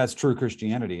 Because that's true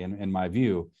Christianity in my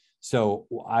view. So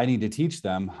I need to teach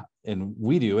them, and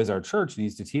we do as our church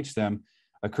needs to teach them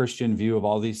a Christian view of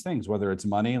all these things, whether it's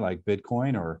money like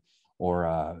Bitcoin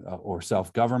or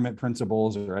self-government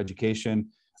principles or education,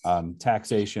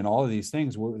 taxation, all of these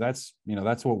things. That's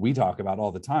what we talk about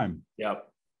all the time. Yeah.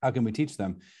 How can we teach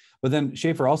them? But then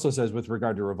Schaeffer also says, with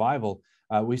regard to revival,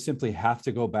 we simply have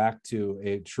to go back to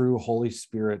a true Holy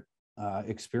Spirit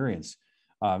experience,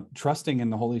 trusting in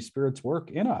the Holy Spirit's work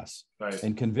in us, right,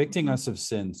 and convicting us of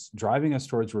sins, driving us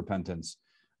towards repentance,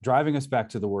 driving us back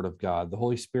to the Word of God. The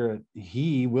Holy Spirit,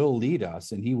 He will lead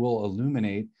us and He will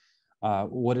illuminate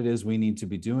what it is we need to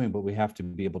be doing, but we have to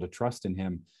be able to trust in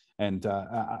Him. And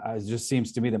it just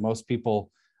seems to me that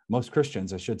most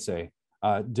Christians, I should say,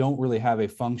 don't really have a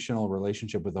functional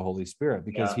relationship with the Holy Spirit,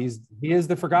 because He is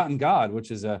the forgotten God, which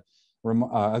is a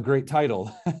great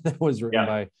title that was written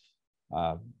by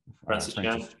Francis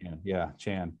Chan.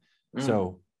 Chan.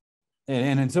 So,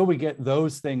 and until we get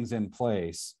those things in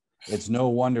place, it's no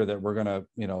wonder that we're going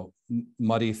to,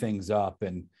 muddy things up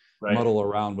and muddle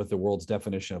around with the world's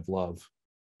definition of love.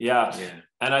 Yeah.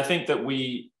 And I think that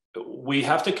we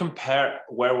have to compare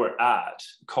where we're at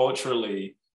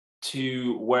culturally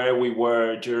to where we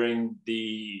were during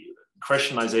the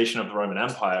Christianization of the Roman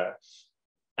Empire,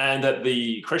 and that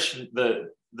the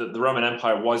Roman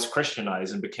Empire was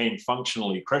Christianized and became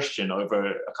functionally Christian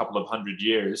over a couple of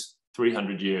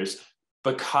 300 years,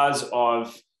 because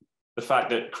of the fact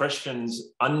that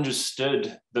Christians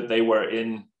understood that they were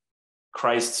in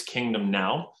Christ's kingdom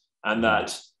now, and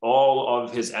that all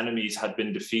of his enemies had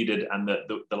been defeated, and that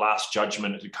the last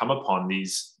judgment had come upon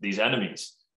these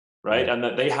enemies, right? And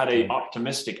that they had an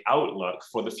optimistic outlook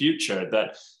for the future,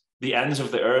 that the ends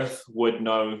of the earth would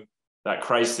know that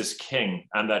Christ is king,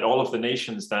 and that all of the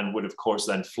nations then would, of course,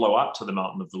 then flow up to the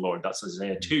mountain of the Lord. That's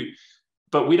Isaiah 2.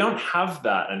 But we don't have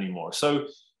that anymore. So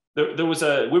we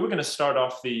were going to start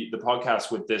off the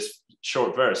podcast with this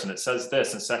short verse, and it says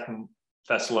this in 2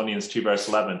 Thessalonians 2, verse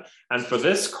 11, and for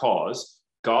this cause,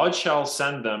 God shall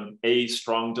send them a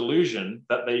strong delusion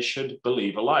that they should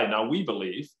believe a lie. Now we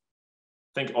believe,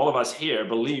 I think all of us here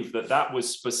believe that was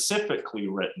specifically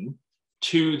written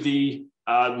to the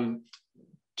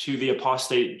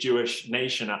apostate Jewish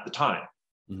nation at the time,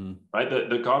 right?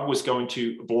 That God was going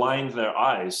to blind their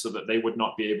eyes so that they would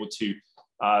not be able to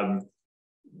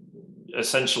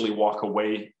essentially walk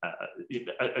away,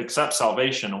 accept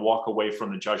salvation and walk away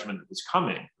from the judgment that was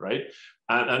coming, right?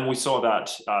 And we saw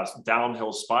that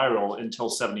downhill spiral until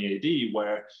 70 AD,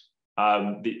 where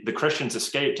the Christians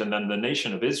escaped, and then the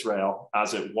nation of Israel,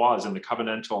 as it was in the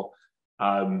covenantal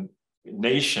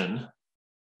nation,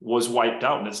 was wiped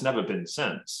out, and it's never been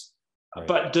since. Right.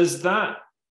 But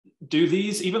do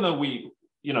these, even though we,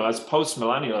 as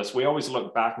post-millennialists, we always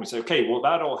look back and we say, okay, well,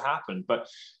 that all happened, but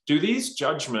do these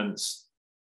judgments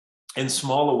in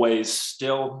smaller ways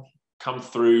still come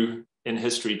through in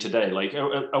history today? Like,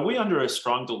 are we under a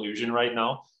strong delusion right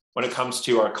now when it comes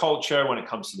to our culture, when it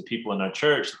comes to the people in our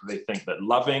church? They think that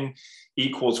loving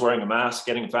equals wearing a mask,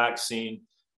 getting a vaccine,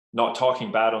 not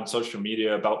talking bad on social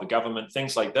media about the government,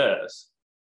 things like this.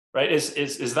 Right?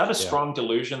 Is that a strong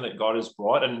delusion that God has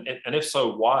brought? And if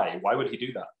so, why? Why would He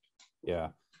do that? Yeah.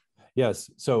 Yes.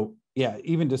 So,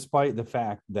 even despite the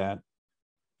fact that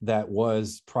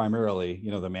was primarily,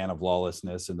 the man of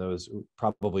lawlessness, and those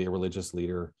probably a religious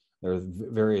leader, there are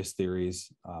various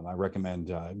theories. I recommend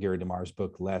Gary DeMar's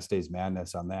book, Last Days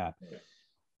Madness, on that.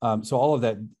 So all of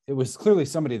that, it was clearly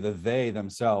somebody that they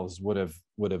themselves would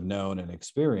have known and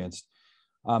experienced.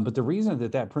 But the reason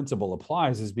that principle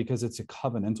applies is because it's a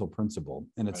covenantal principle,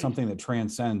 and it's something that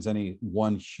transcends any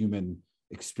one human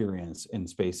experience in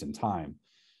space and time.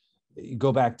 You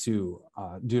go back to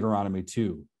Deuteronomy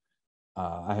 2.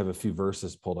 I have a few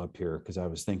verses pulled up here because I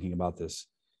was thinking about this.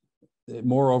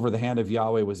 Moreover, the hand of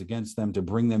Yahweh was against them to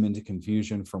bring them into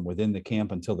confusion from within the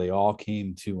camp until they all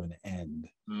came to an end.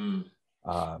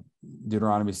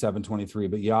 Deuteronomy 7:23,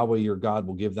 but Yahweh your God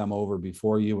will give them over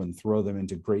before you and throw them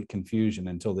into great confusion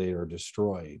until they are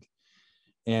destroyed.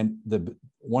 And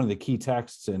one of the key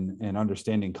texts in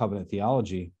understanding covenant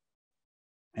theology,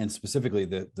 and specifically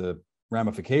the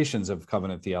ramifications of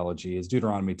covenant theology, is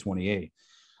Deuteronomy 28.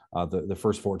 The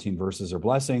first 14 verses are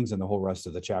blessings, and the whole rest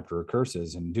of the chapter are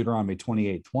curses. And Deuteronomy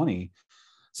 28:20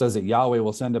 says that Yahweh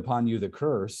will send upon you the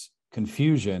curse,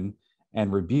 confusion,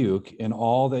 and rebuke in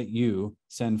all that you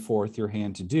send forth your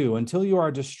hand to do, until you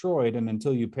are destroyed and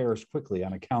until you perish quickly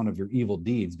on account of your evil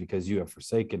deeds, because you have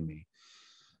forsaken me.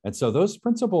 And so those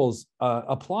principles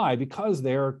apply because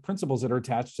they are principles that are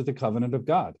attached to the covenant of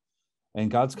God.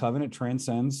 And God's covenant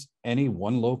transcends any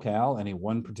one locale, any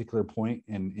one particular point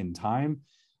in time.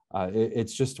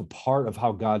 It's just a part of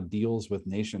how God deals with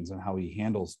nations and how he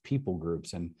handles people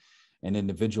groups and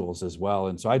individuals as well.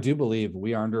 And so I do believe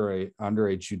we are under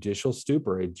a judicial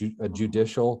stupor, a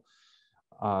judicial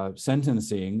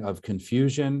sentencing of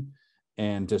confusion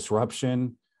and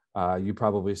disruption. You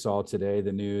probably saw today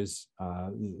the news.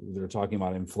 They're talking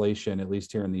about inflation, at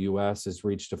least here in the US, has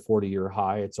reached a 40-year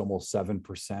high. It's almost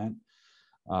 7%.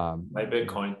 Like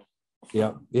Bitcoin.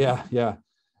 Yeah.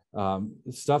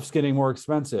 Stuff's getting more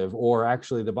expensive, or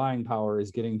actually the buying power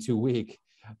is getting too weak.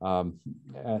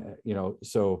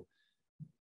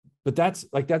 But that's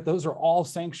like that. Those are all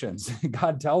sanctions.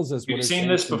 God tells us. We've seen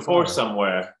this before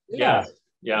somewhere. Yeah.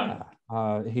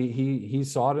 He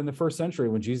saw it in the first century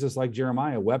when Jesus, like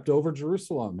Jeremiah, wept over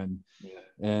Jerusalem,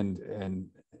 and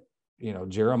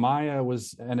Jeremiah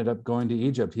ended up going to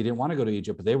Egypt. He didn't want to go to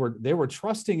Egypt, but they were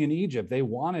trusting in Egypt. They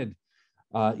wanted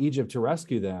Egypt to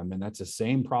rescue them, and that's the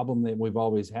same problem that we've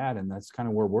always had, and that's kind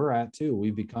of where we're at too.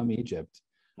 We've become Egypt.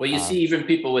 Well, you see, even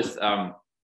people with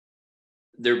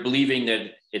they're believing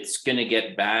that it's going to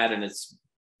get bad,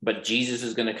 but Jesus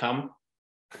is going to come.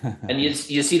 And you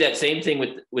see that same thing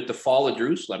with the fall of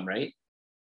Jerusalem, right?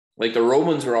 Like the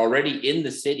Romans were already in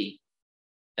the city,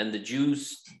 and the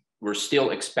Jews were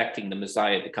still expecting the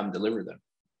Messiah to come deliver them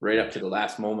right up to the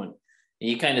last moment. And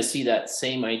you kind of see that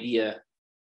same idea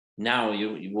now.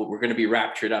 We're going to be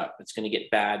raptured up. It's going to get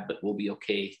bad, but we'll be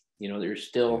okay. There's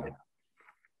still,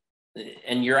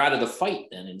 and you're out of the fight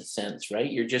then, in a sense,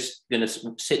 right? You're just going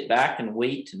to sit back and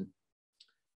wait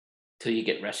until you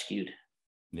get rescued.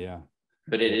 Yeah.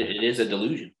 But it is a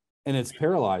delusion. And it's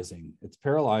paralyzing. It's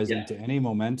paralyzing to any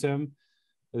momentum.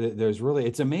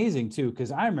 It's amazing too,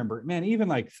 because I remember, man, even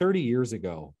like 30 years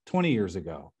ago, 20 years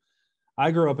ago,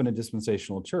 I grew up in a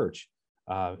dispensational church.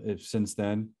 Since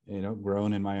then,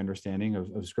 grown in my understanding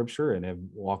of scripture, and have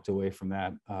walked away from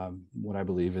that, what I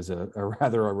believe is a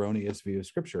rather erroneous view of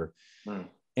scripture.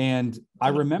 And I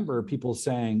remember people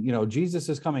saying, Jesus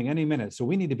is coming any minute, so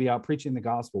we need to be out preaching the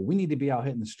gospel. We need to be out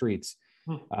hitting the streets.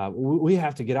 We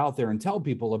have to get out there and tell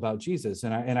people about Jesus.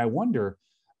 And I wonder,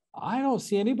 I don't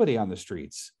see anybody on the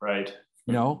streets. Right.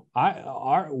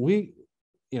 We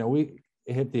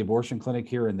hit the abortion clinic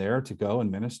here and there to go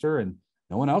and minister, and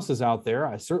no one else is out there.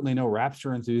 I certainly know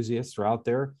rapture enthusiasts are out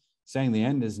there saying the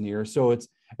end is near. So it's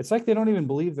like they don't even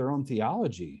believe their own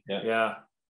theology. Yeah,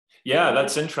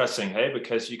 that's interesting, hey,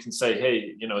 because you can say,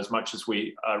 hey, as much as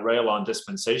we rail on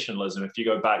dispensationalism, if you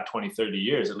go back 20, 30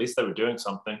 years, at least they were doing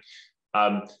something.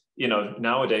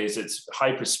 Nowadays it's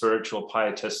hyper spiritual,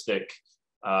 pietistic.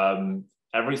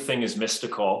 Everything is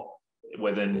mystical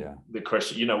within the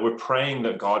Christian. We're praying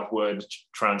that God would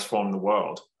transform the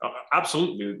world.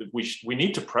 Absolutely, we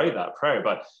need to pray that prayer,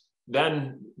 but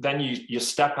then you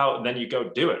step out and then you go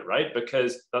do it, right?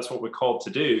 Because that's what we're called to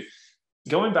do.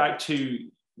 Going back to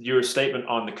your statement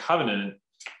on the covenant,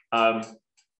 talking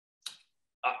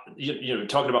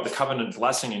about the covenant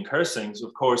blessing and cursings,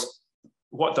 of course,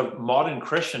 what the modern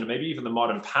Christian, maybe even the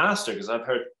modern pastor, because I've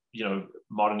heard,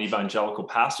 modern evangelical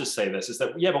pastors say this, is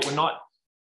that, but we're not,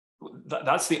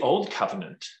 that's the old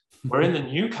covenant. We're in the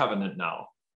new covenant now.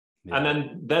 Yeah.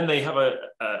 And then they have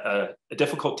a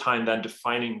difficult time then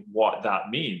defining what that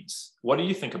means. What do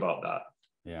you think about that?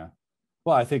 Yeah.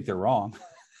 Well, I think they're wrong,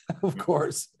 of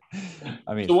course.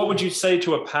 I mean, so what would you say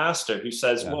to a pastor who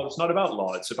says, well, it's not about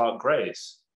law, it's about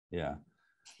grace? Yeah.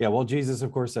 Well, Jesus,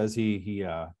 of course, says he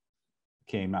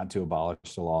came not to abolish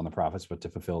the law and the prophets, but to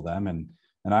fulfill them. And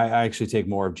I actually take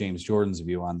more of James Jordan's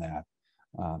view on that,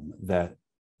 that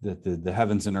the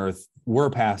heavens and earth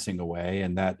were passing away,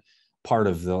 and that part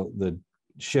of the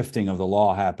shifting of the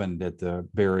law happened at the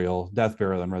death,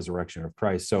 burial, and resurrection of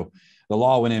Christ. So the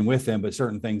law went in with him, but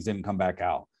certain things didn't come back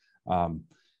out.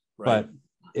 But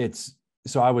it's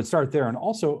so I would start there. And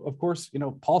also, of course,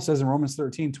 Paul says in Romans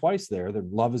 13 twice there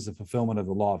that love is the fulfillment of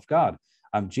the law of God.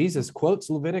 Jesus quotes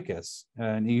Leviticus,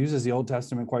 and he uses the Old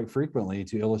Testament quite frequently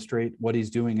to illustrate what he's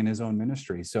doing in his own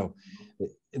ministry. So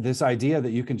this idea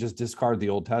that you can just discard the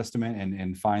Old Testament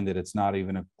and find that it's not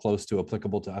even close to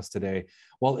applicable to us today.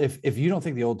 Well, if you don't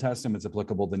think the Old Testament's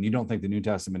applicable, then you don't think the New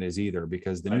Testament is either,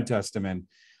 because the New Testament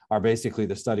are basically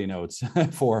the study notes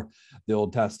for the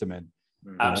Old Testament.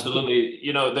 Absolutely.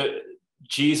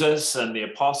 Jesus and the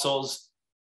apostles,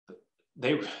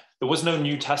 there was no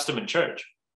New Testament church.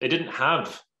 They didn't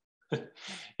have, they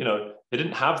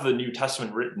didn't have the New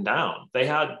Testament written down. They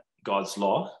had God's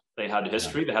law, they had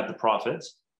history, they had the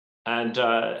prophets, and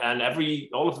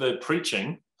all of the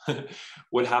preaching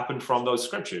would happen from those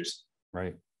scriptures.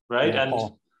 Right. Right. Yeah,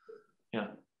 and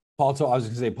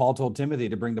Paul told Timothy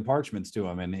to bring the parchments to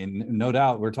him, and no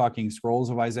doubt we're talking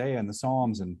scrolls of Isaiah and the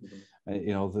Psalms, and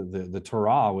the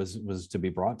Torah was to be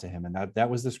brought to him, and that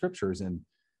was the scriptures.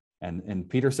 And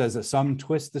Peter says that some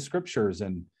twist the scriptures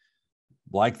and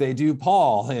like they do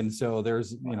Paul. And so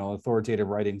there's, authoritative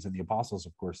writings in the apostles,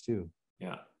 of course, too.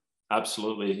 Yeah,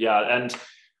 absolutely. Yeah. And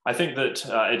I think that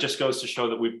it just goes to show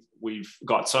that we've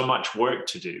got so much work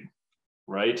to do,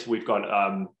 right? We've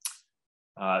got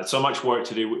so much work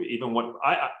to do. Even what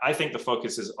I think the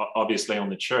focus is obviously on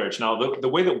the church. Now, the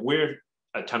way that we're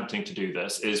attempting to do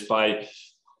this is by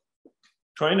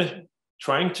trying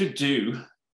to do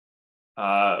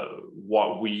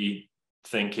what we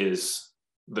think is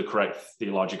the correct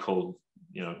theological,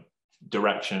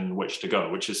 direction which to go,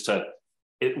 which is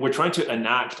we're trying to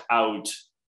enact out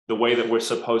the way that we're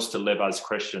supposed to live as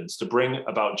Christians, to bring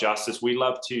about justice. We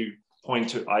love to point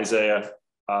to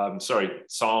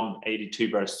Psalm 82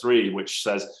 verse 3, which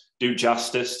says, do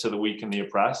justice to the weak and the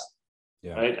oppressed,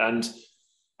 right? And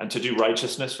to do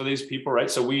righteousness for these people, right?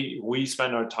 So we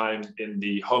spend our time in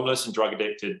the homeless and drug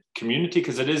addicted community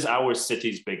because it is our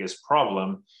city's biggest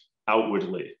problem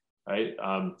outwardly, right?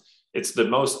 It's the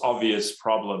most obvious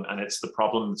problem, and it's the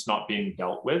problem that's not being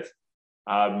dealt with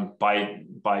by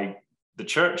the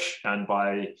church and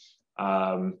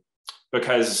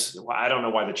because I don't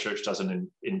know why the church doesn't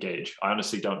engage. I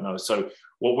honestly don't know. So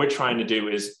what we're trying to do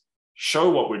is show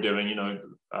what we're doing,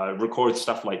 record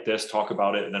stuff like this, talk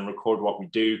about it, and then record what we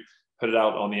do, put it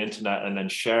out on the internet, and then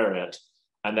share it,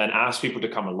 and then ask people to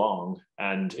come along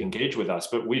and engage with us.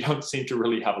 But we don't seem to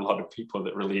really have a lot of people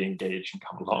that really engage and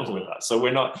come along with us. So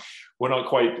we're not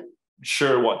quite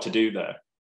sure what to do there.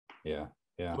 Yeah.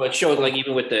 Well, it shows, like,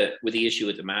 even with the issue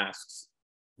with the masks,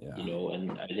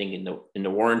 and I think in the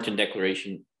Warrington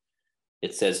Declaration,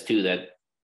 it says too that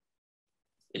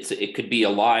it could be a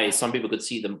lie. Some people could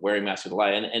see them wearing masks as a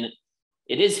lie, and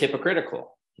it is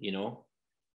hypocritical.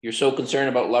 You're so concerned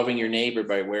about loving your neighbor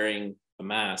by wearing a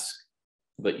mask,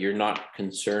 but you're not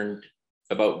concerned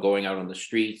about going out on the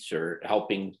streets or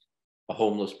helping a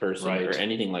homeless person or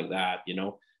anything like that.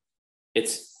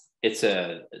 It's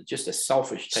just a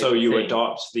selfish type so of you thing.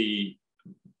 Adopt the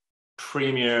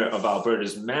Premier of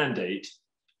Alberta's mandate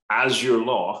as your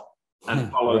law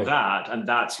and follow that, and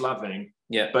that's loving.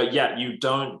 Yeah. But yet you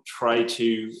don't try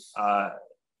to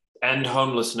end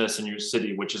homelessness in your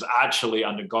city, which is actually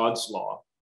under God's law,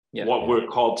 what we're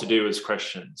called to do as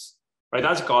Christians, right?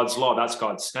 That's God's law. That's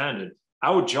God's standard.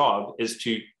 Our job is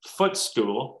to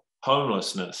footstool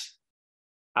homelessness.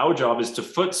 Our job is to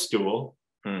footstool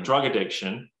drug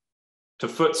addiction, to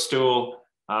footstool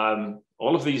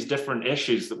all of these different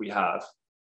issues that we have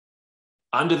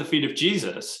under the feet of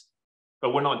Jesus.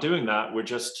 But we're not doing that. We're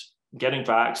just getting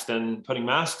vaxxed and putting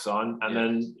masks on and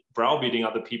then browbeating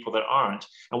other people that aren't.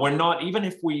 And we're not, even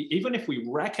if we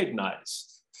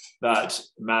recognize that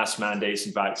mask mandates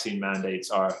and vaccine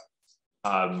mandates are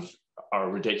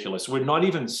ridiculous, we're not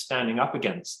even standing up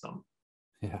against them.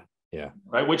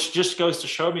 Right, which just goes to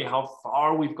show me how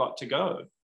far we've got to go.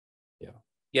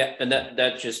 And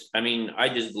that just, I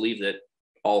just believe that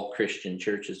all Christian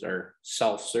churches are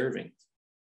self-serving.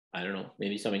 I don't know,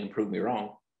 maybe something can prove me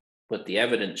wrong, but the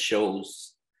evidence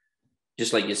shows,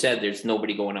 just like you said, there's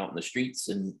nobody going out in the streets,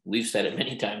 and we've said it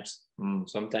many times.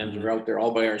 Sometimes we're out there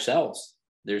all by ourselves.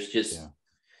 There's just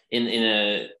in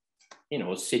a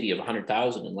a city of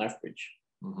 100,000 in Lethbridge,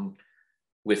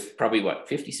 with probably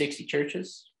 50, 60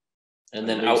 churches, and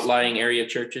then outlying area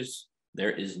churches,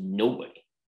 there is nobody.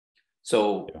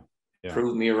 So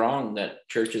prove me wrong that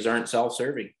churches aren't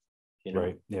self-serving.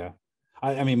 Right. Yeah.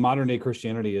 I mean, modern day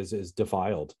Christianity is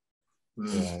defiled.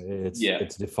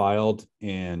 It's defiled,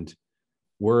 and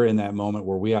we're in that moment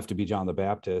where we have to be John the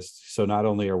Baptist. So not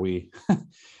only are we,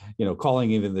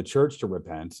 calling even the church to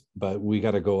repent, but we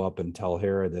got to go up and tell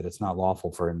Herod that it's not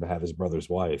lawful for him to have his brother's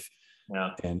wife.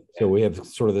 Yeah. And so we have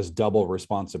sort of this double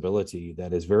responsibility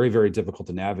that is very, very difficult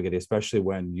to navigate, especially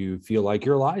when you feel like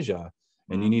you're Elijah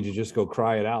and you need to just go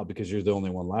cry it out because you're the only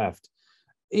one left.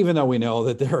 Even though we know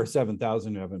that there are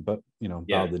 7,000 who haven't, bowed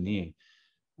the knee.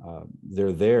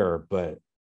 They're there, but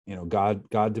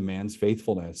God demands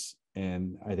faithfulness.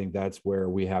 And I think that's where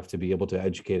we have to be able to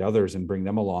educate others and bring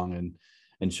them along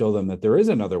and show them that there is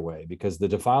another way, because the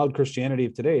defiled Christianity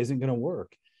of today isn't going to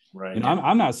work. Right.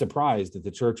 I'm not surprised that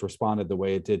the church responded the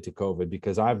way it did to COVID,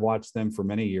 because I've watched them for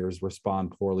many years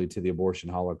respond poorly to the abortion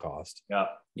Holocaust. Yeah.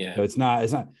 Yeah. So it's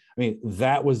not, I mean,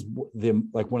 that was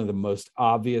one of the most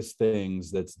obvious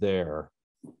things that's there.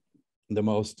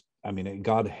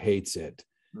 God hates it.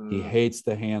 He hates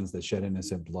the hands that shed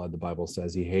innocent blood. The Bible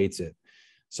says he hates it.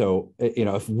 So,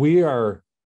 if we are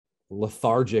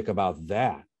lethargic about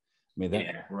that,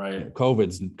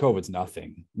 COVID's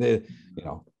nothing.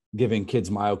 Giving kids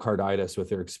myocarditis with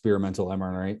their experimental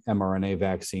mRNA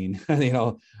vaccine,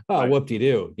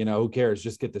 whoop-de-doo, who cares?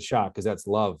 Just get the shot, because that's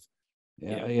love.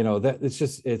 That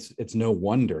it's no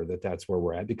wonder that's where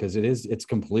we're at, because it's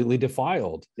completely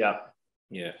defiled. Yeah,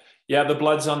 the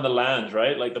blood's on the land,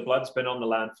 right? Like the blood's been on the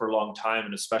land for a long time,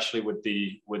 and especially with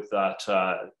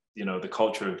that the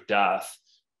culture of death.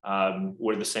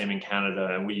 We're the same in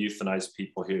Canada, and we euthanize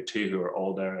people here too who are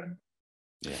older.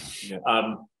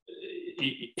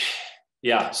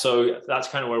 So that's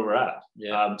kind of where we're at.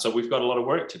 So we've got a lot of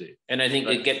work to do. And I think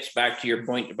it gets back to your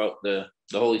point about the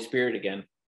Holy Spirit again,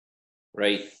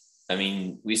 right? I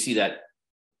mean, we see that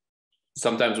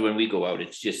sometimes when we go out,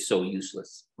 it's just so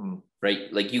useless,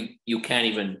 right? Like you can't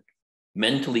even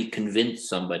mentally convince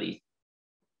somebody,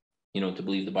 to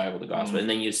believe the Bible, the gospel. And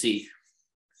then you see,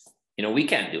 we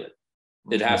can't do it.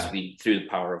 It has to be through the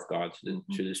power of God, through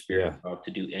the Spirit of God,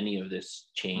 to do any of this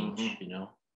change,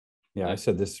 Yeah, I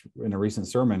said this in a recent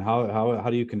sermon. How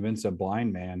do you convince a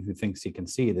blind man who thinks he can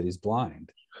see that he's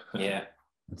blind? Yeah.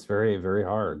 It's very, very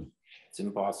hard. It's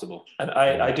impossible. And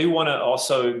I do want to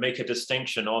also make a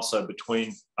distinction also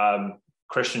between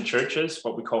Christian churches,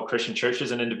 what we call Christian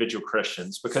churches, and individual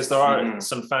Christians, because there are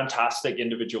some fantastic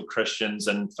individual Christians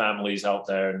and families out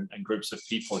there, and groups of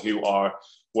people who are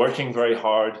working very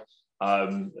hard,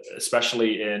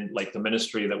 especially in like the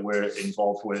ministry that we're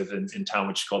involved with in town,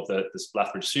 which is called the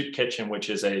Lethbridge Soup Kitchen, which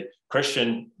is a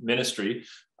Christian ministry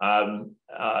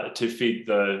to feed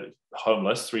the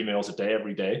homeless 3 meals a day,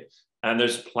 every day. And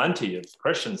there's plenty of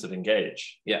Christians that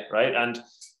engage. Yeah. Right. And,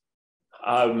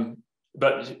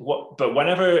 but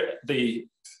whenever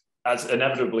as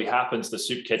inevitably happens, the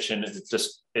soup kitchen,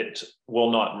 it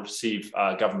will not receive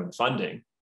government funding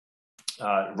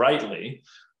rightly.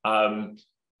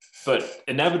 But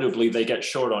inevitably they get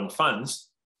short on funds.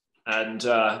 And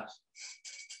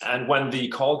when the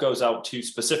call goes out to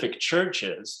specific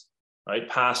churches, right,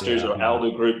 pastors or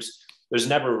elder groups, there's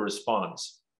never a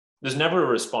response. There's never a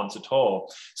response at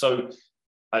all. So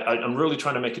I'm really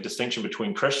trying to make a distinction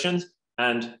between Christians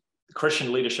and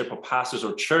Christian leadership or pastors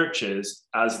or churches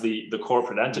as the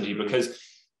corporate entity, because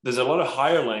there's a lot of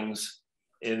hirelings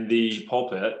in the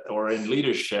pulpit or in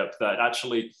leadership that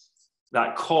actually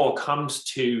that call comes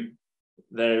to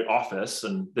their office,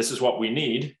 and this is what we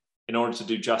need in order to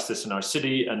do justice in our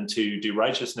city and to do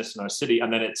righteousness in our city.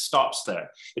 And then it stops there.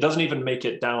 It doesn't even make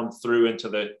it down through into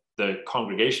the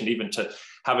congregation, even to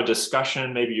have a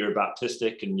discussion. Maybe you're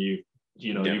Baptistic and you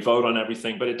vote on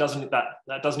everything, but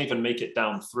that doesn't even make it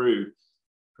down through,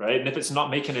 right? And if it's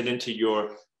not making it into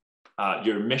your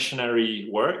missionary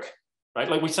work, right?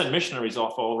 Like we send missionaries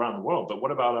off all around the world, but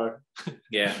what about our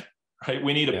right?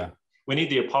 We need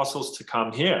the apostles to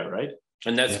come here, right?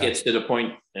 And that gets to the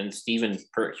point, and Stephen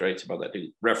Perks writes about that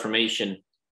too. Reformation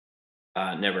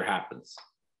never happens.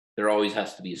 There always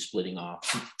has to be a splitting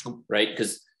off, right?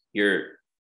 Because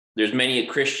there's many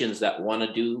Christians that want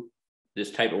to do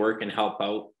this type of work and help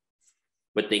out,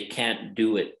 but they can't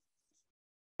do it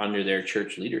under their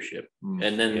church leadership.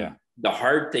 And then the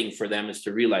hard thing for them is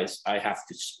to realize I have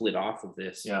to split off of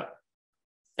this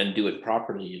and do it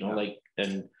properly,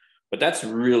 but that's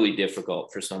really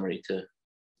difficult for somebody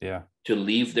to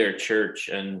leave their church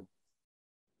and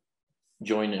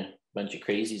join a bunch of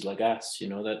crazies like us.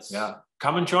 That's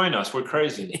come and join us. We're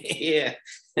crazy.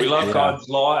 We love God's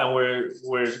law, and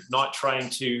we're not trying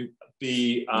to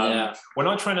be we're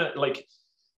not trying to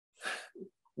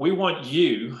we want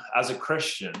you as a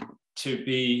Christian to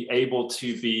be able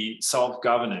to be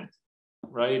self-governing,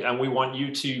 right? And we want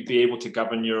you to be able to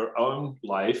govern your own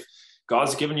life.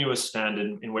 God's given you a stand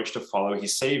in which to follow. He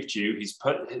saved you. He's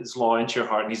put his law into your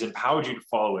heart, and he's empowered you to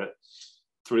follow it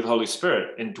through the Holy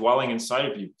Spirit indwelling inside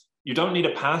of you. You don't need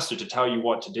a pastor to tell you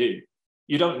what to do.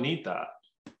 You don't need that,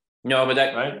 No, but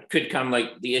that right? could come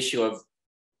like the issue of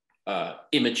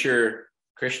immature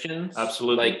Christians.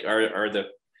 Absolutely. Like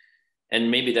and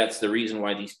maybe that's the reason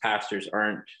why these pastors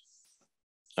aren't,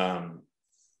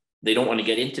 they don't want to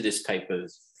get into this type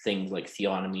of things like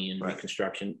theonomy and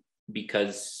reconstruction,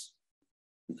 because,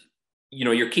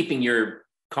 you're keeping your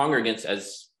congregants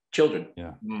as children.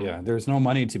 Yeah. Yeah. There's no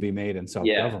money to be made in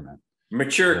self-government.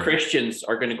 Mature Christians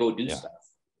are going to go do stuff.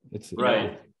 It's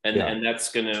right. And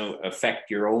that's going to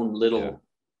affect your own little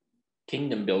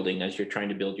kingdom building as you're trying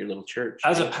to build your little church.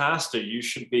 As a pastor, you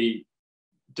should be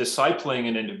discipling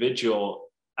an individual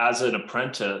as an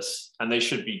apprentice, and they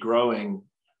should be growing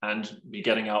and be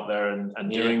getting out there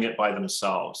and doing it by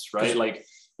themselves, right? Like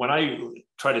when I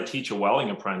try to teach a welding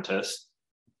apprentice,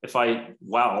 if I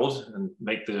weld and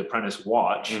make the apprentice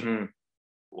watch and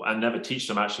never teach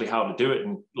them actually how to do it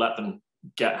and let them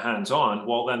get hands-on,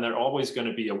 well, then they're always going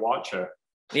to be a watcher.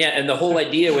 Yeah, and the whole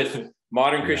idea with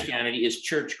modern Christianity is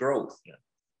church growth. Yeah.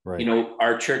 Right.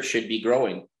 Our church should be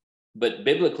growing, but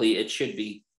biblically it should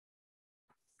be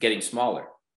getting smaller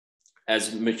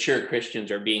as mature Christians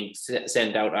are being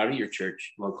sent out of your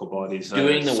church, local bodies,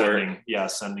 doing the work.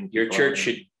 Sending your church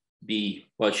should be,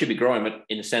 it should be growing, but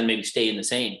in a sense, maybe stay in the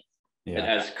same. But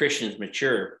as Christians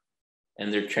mature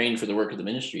and they're trained for the work of the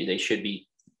ministry, they should be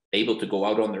able to go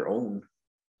out on their own.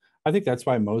 I think that's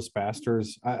why most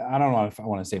pastors, I don't know if I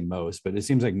want to say most, but it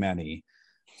seems like many,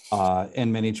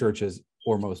 in many churches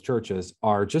or most churches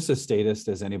are just as statist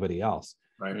as anybody else.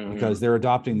 Right. Because they're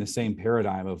adopting the same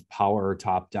paradigm of power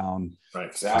top down. Right.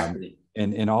 Exactly.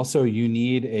 And also you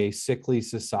need a sickly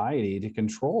society to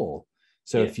control.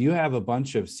 So if you have a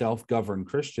bunch of self-governed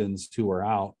Christians who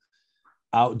are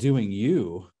outdoing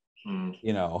you,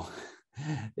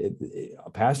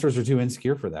 pastors are too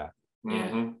insecure for that.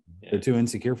 They're too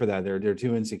insecure for that. They're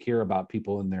too insecure about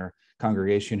people in their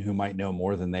congregation who might know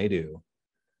more than they do,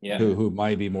 who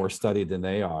might be more studied than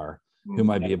they are, who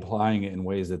might be applying it in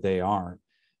ways that they aren't.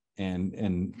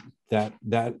 And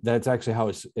that's actually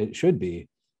how it should be.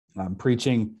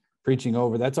 Preaching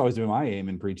over, that's always been my aim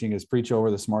in preaching, is preach over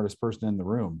the smartest person in the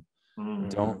room.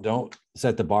 Don't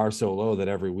set the bar so low that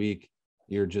every week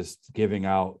you're just giving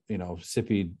out,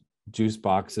 sippy juice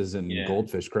boxes and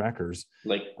goldfish crackers.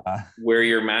 Like wear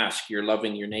your mask, you're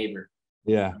loving your neighbor.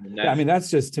 That's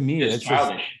just, to me, it's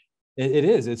childish. It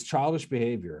is. It's childish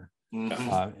behavior,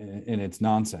 and it's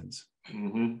nonsense.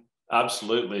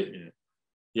 Absolutely.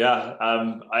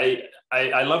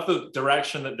 I love the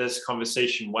direction that this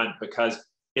conversation went, because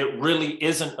it really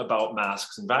isn't about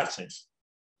masks and vaccines.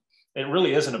 It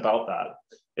really isn't about that.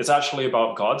 It's actually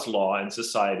about God's law in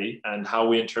society and how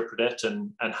we interpret it,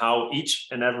 and how each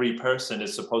and every person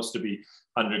is supposed to be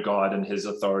under God and his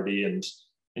authority. And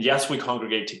yes, we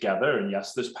congregate together, and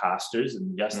yes, there's pastors,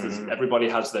 and yes, everybody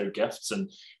has their gifts,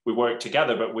 and we work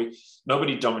together, but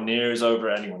nobody domineers over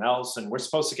anyone else, and we're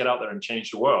supposed to get out there and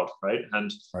change the world, right?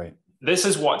 And this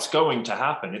is what's going to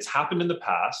happen. It's happened in the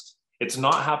past, it's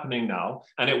not happening now,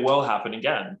 and it will happen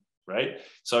again, right?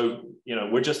 So,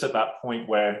 we're just at that point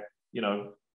where,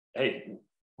 hey,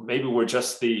 maybe we're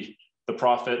just the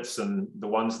prophets and the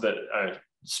ones that are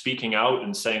speaking out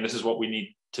and saying this is what we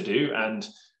need to do, and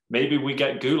maybe we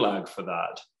get gulag for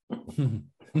that.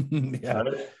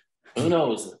 Right? Who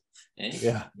knows?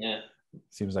 Yeah.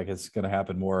 Seems like it's going to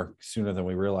happen more sooner than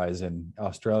we realize in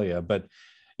Australia. But,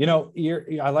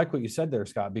 I like what you said there,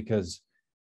 Scott, because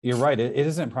you're right. It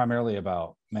isn't primarily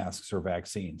about masks or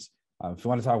vaccines. If you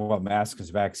want to talk about masks and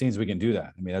vaccines, we can do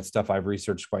that. I mean, that's stuff I've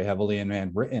researched quite heavily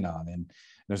and written on. And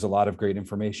there's a lot of great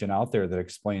information out there that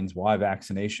explains why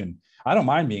vaccination. I don't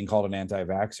mind being called an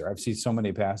anti-vaxxer. I've seen so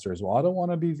many pastors, I don't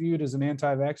want to be viewed as an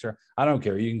anti-vaxxer. I don't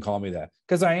care. You can call me that,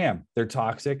 because I am. They're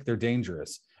toxic. They're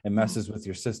dangerous. It messes with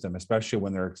your system, especially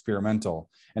when they're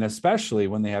experimental, and especially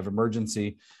when they have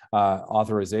emergency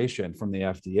authorization from the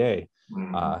FDA.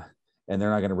 And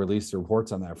they're not going to release the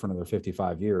reports on that for another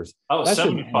 55 years. Oh, that's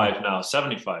 75 now,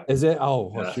 75. Is it?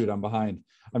 Oh, shoot, I'm behind.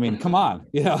 I mean, come on.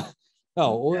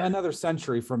 Another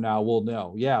century from now, we'll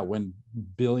know. When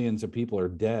billions of people are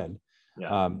dead.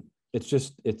 It's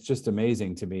just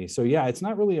amazing to me. So, it's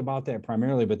not really about that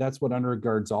primarily, but that's what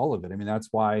undergirds all of it. I mean, that's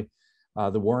why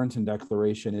the Warrington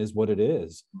Declaration is what it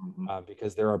is,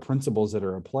 because there are principles that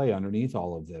are at play underneath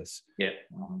all of this.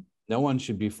 No one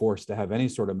should be forced to have any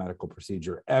sort of medical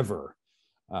procedure ever.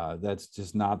 That's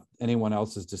just not anyone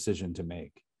else's decision to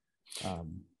make.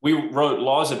 We wrote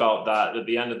laws about that at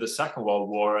the end of the Second World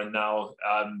War, and now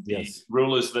the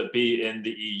rulers that be in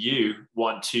the EU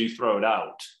want to throw it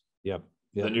out.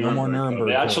 No more Nuremberg.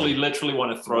 They actually literally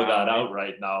want to throw that out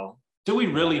right now. do we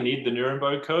really need the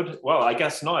Nuremberg Code? Well, I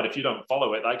guess not. If you don't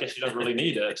follow it, I guess you don't really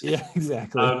need it. Yeah,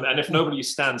 exactly. And if nobody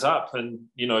stands up and,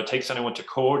 takes anyone to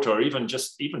court or even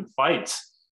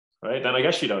fights, right, then I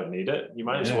guess you don't need it. You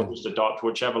might as well just adopt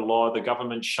whichever law the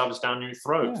government shoves down your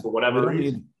throat for whatever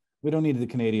reason. We don't need the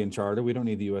Canadian Charter. We don't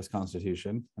need the U.S.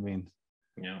 Constitution. I mean,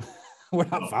 Yeah. we're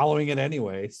not following it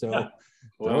anyway. So,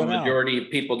 Well, the majority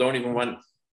of people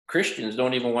Christians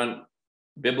don't even want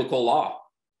biblical law.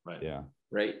 Right. Yeah.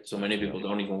 Right. So many people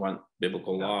don't even want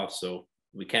biblical law. So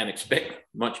we can't expect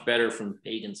much better from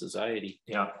pagan society.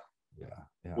 Yeah.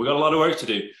 Yeah. We got a lot of work to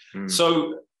do.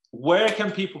 So where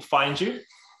can people find you?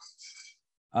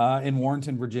 In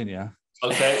Warrenton, Virginia.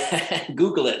 Okay.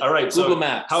 Google it. All right. Google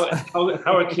Maps. How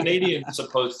are Canadians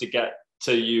supposed to get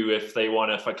to you if they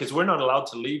want to? Because we're not allowed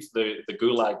to leave the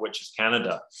Gulag, which is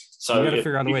Canada. So you got to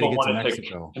figure out a way to get to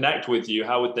Mexico. Connect with you.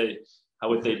 How would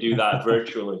they do that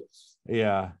virtually?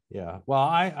 Yeah. Well,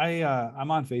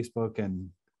 I'm on Facebook and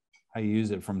I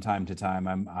use it from time to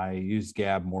time. I use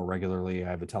Gab more regularly. I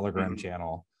have a Telegram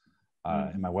channel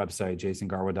and my website,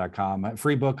 jasongarwood.com.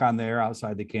 Free book on there,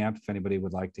 Outside the Camp. If anybody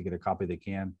would like to get a copy, they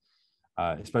can.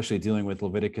 Especially dealing with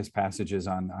Leviticus passages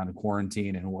on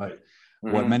quarantine and what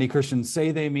many Christians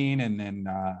say they mean, and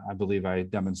I believe I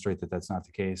demonstrate that that's not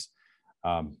the case.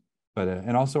 But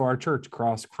and also our church,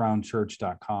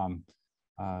 crosscrownchurch.com.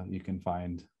 You can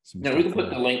find some. Yeah, we can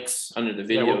put the links under the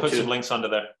video. Yeah, we'll put some links under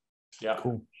there. Yeah,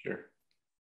 cool. Sure.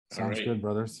 Sounds good,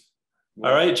 brothers.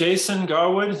 All right, Jason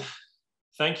Garwood,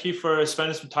 thank you for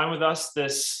spending some time with us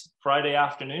this Friday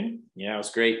afternoon. Yeah, it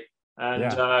was great.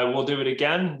 And we'll do it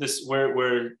again.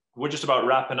 We're just about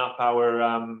wrapping up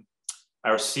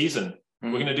our season.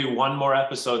 We're going to do one more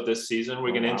episode this season. We're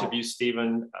going to interview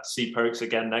Stephen C. Perks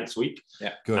again next week.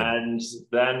 Yeah, good. And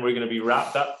then we're going to be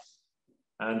wrapped up.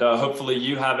 And hopefully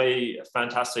you have a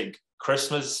fantastic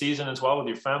Christmas season as well with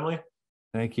your family.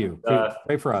 Thank you.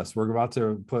 Pray for us. We're about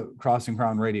to put Crossing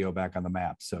Crown Radio back on the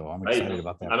map, so I'm excited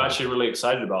about that. I'm actually really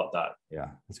excited about that. Yeah,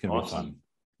 it's going to be fun.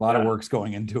 A lot of work's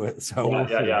going into it. So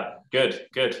yeah.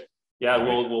 Good. Yeah,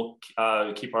 we'll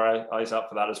keep our eyes out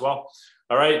for that as well.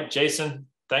 All right, Jason,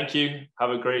 thank you.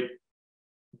 Have a great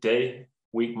day,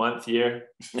 week, month, year.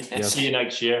 Yes. See you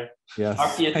next year. Yes.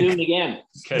 Talk to you soon again.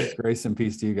 Okay. Grace and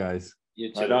peace to you guys.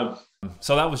 You too. Right on.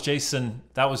 So that was Jason.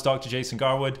 That was Dr. Jason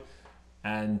Garwood.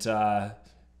 And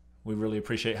we really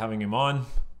appreciate having him on.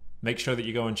 Make sure that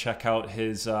you go and check out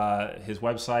his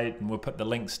website, and we'll put the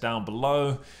links down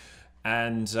below.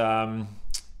 And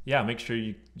make sure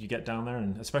you get down there,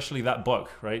 and especially that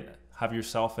book, right? Have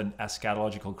yourself an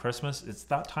eschatological Christmas. It's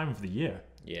that time of the year.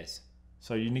 Yes.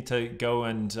 So you need to go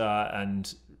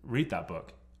and read that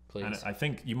book. Please. And I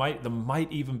think there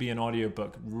might even be an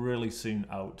audiobook really soon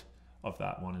out of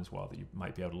that one as well that you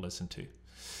might be able to listen to.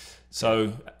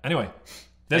 So anyway,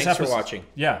 thanks for watching.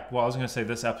 Yeah, well, I was going to say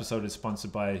this episode is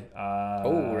sponsored by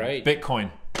right. Bitcoin.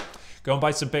 Go and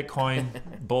buy some Bitcoin,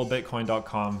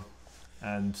 bullbitcoin.com,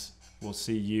 and we'll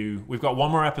see you. We've got one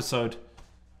more episode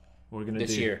we're going to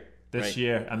do this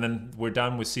year, and then we're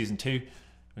done with season 2.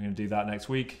 We're going to do that next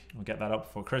week. We'll get that up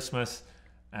before Christmas,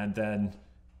 and then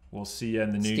we'll see you in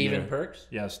the new year. Stephen Perks?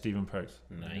 Yeah, Stephen Perks.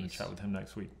 Nice. We're going to chat with him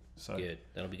next week. So good.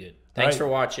 That'll be good. Thanks for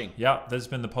watching. Yeah, this has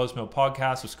been the Post Mill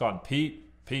Podcast with Scott and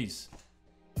Pete. Peace.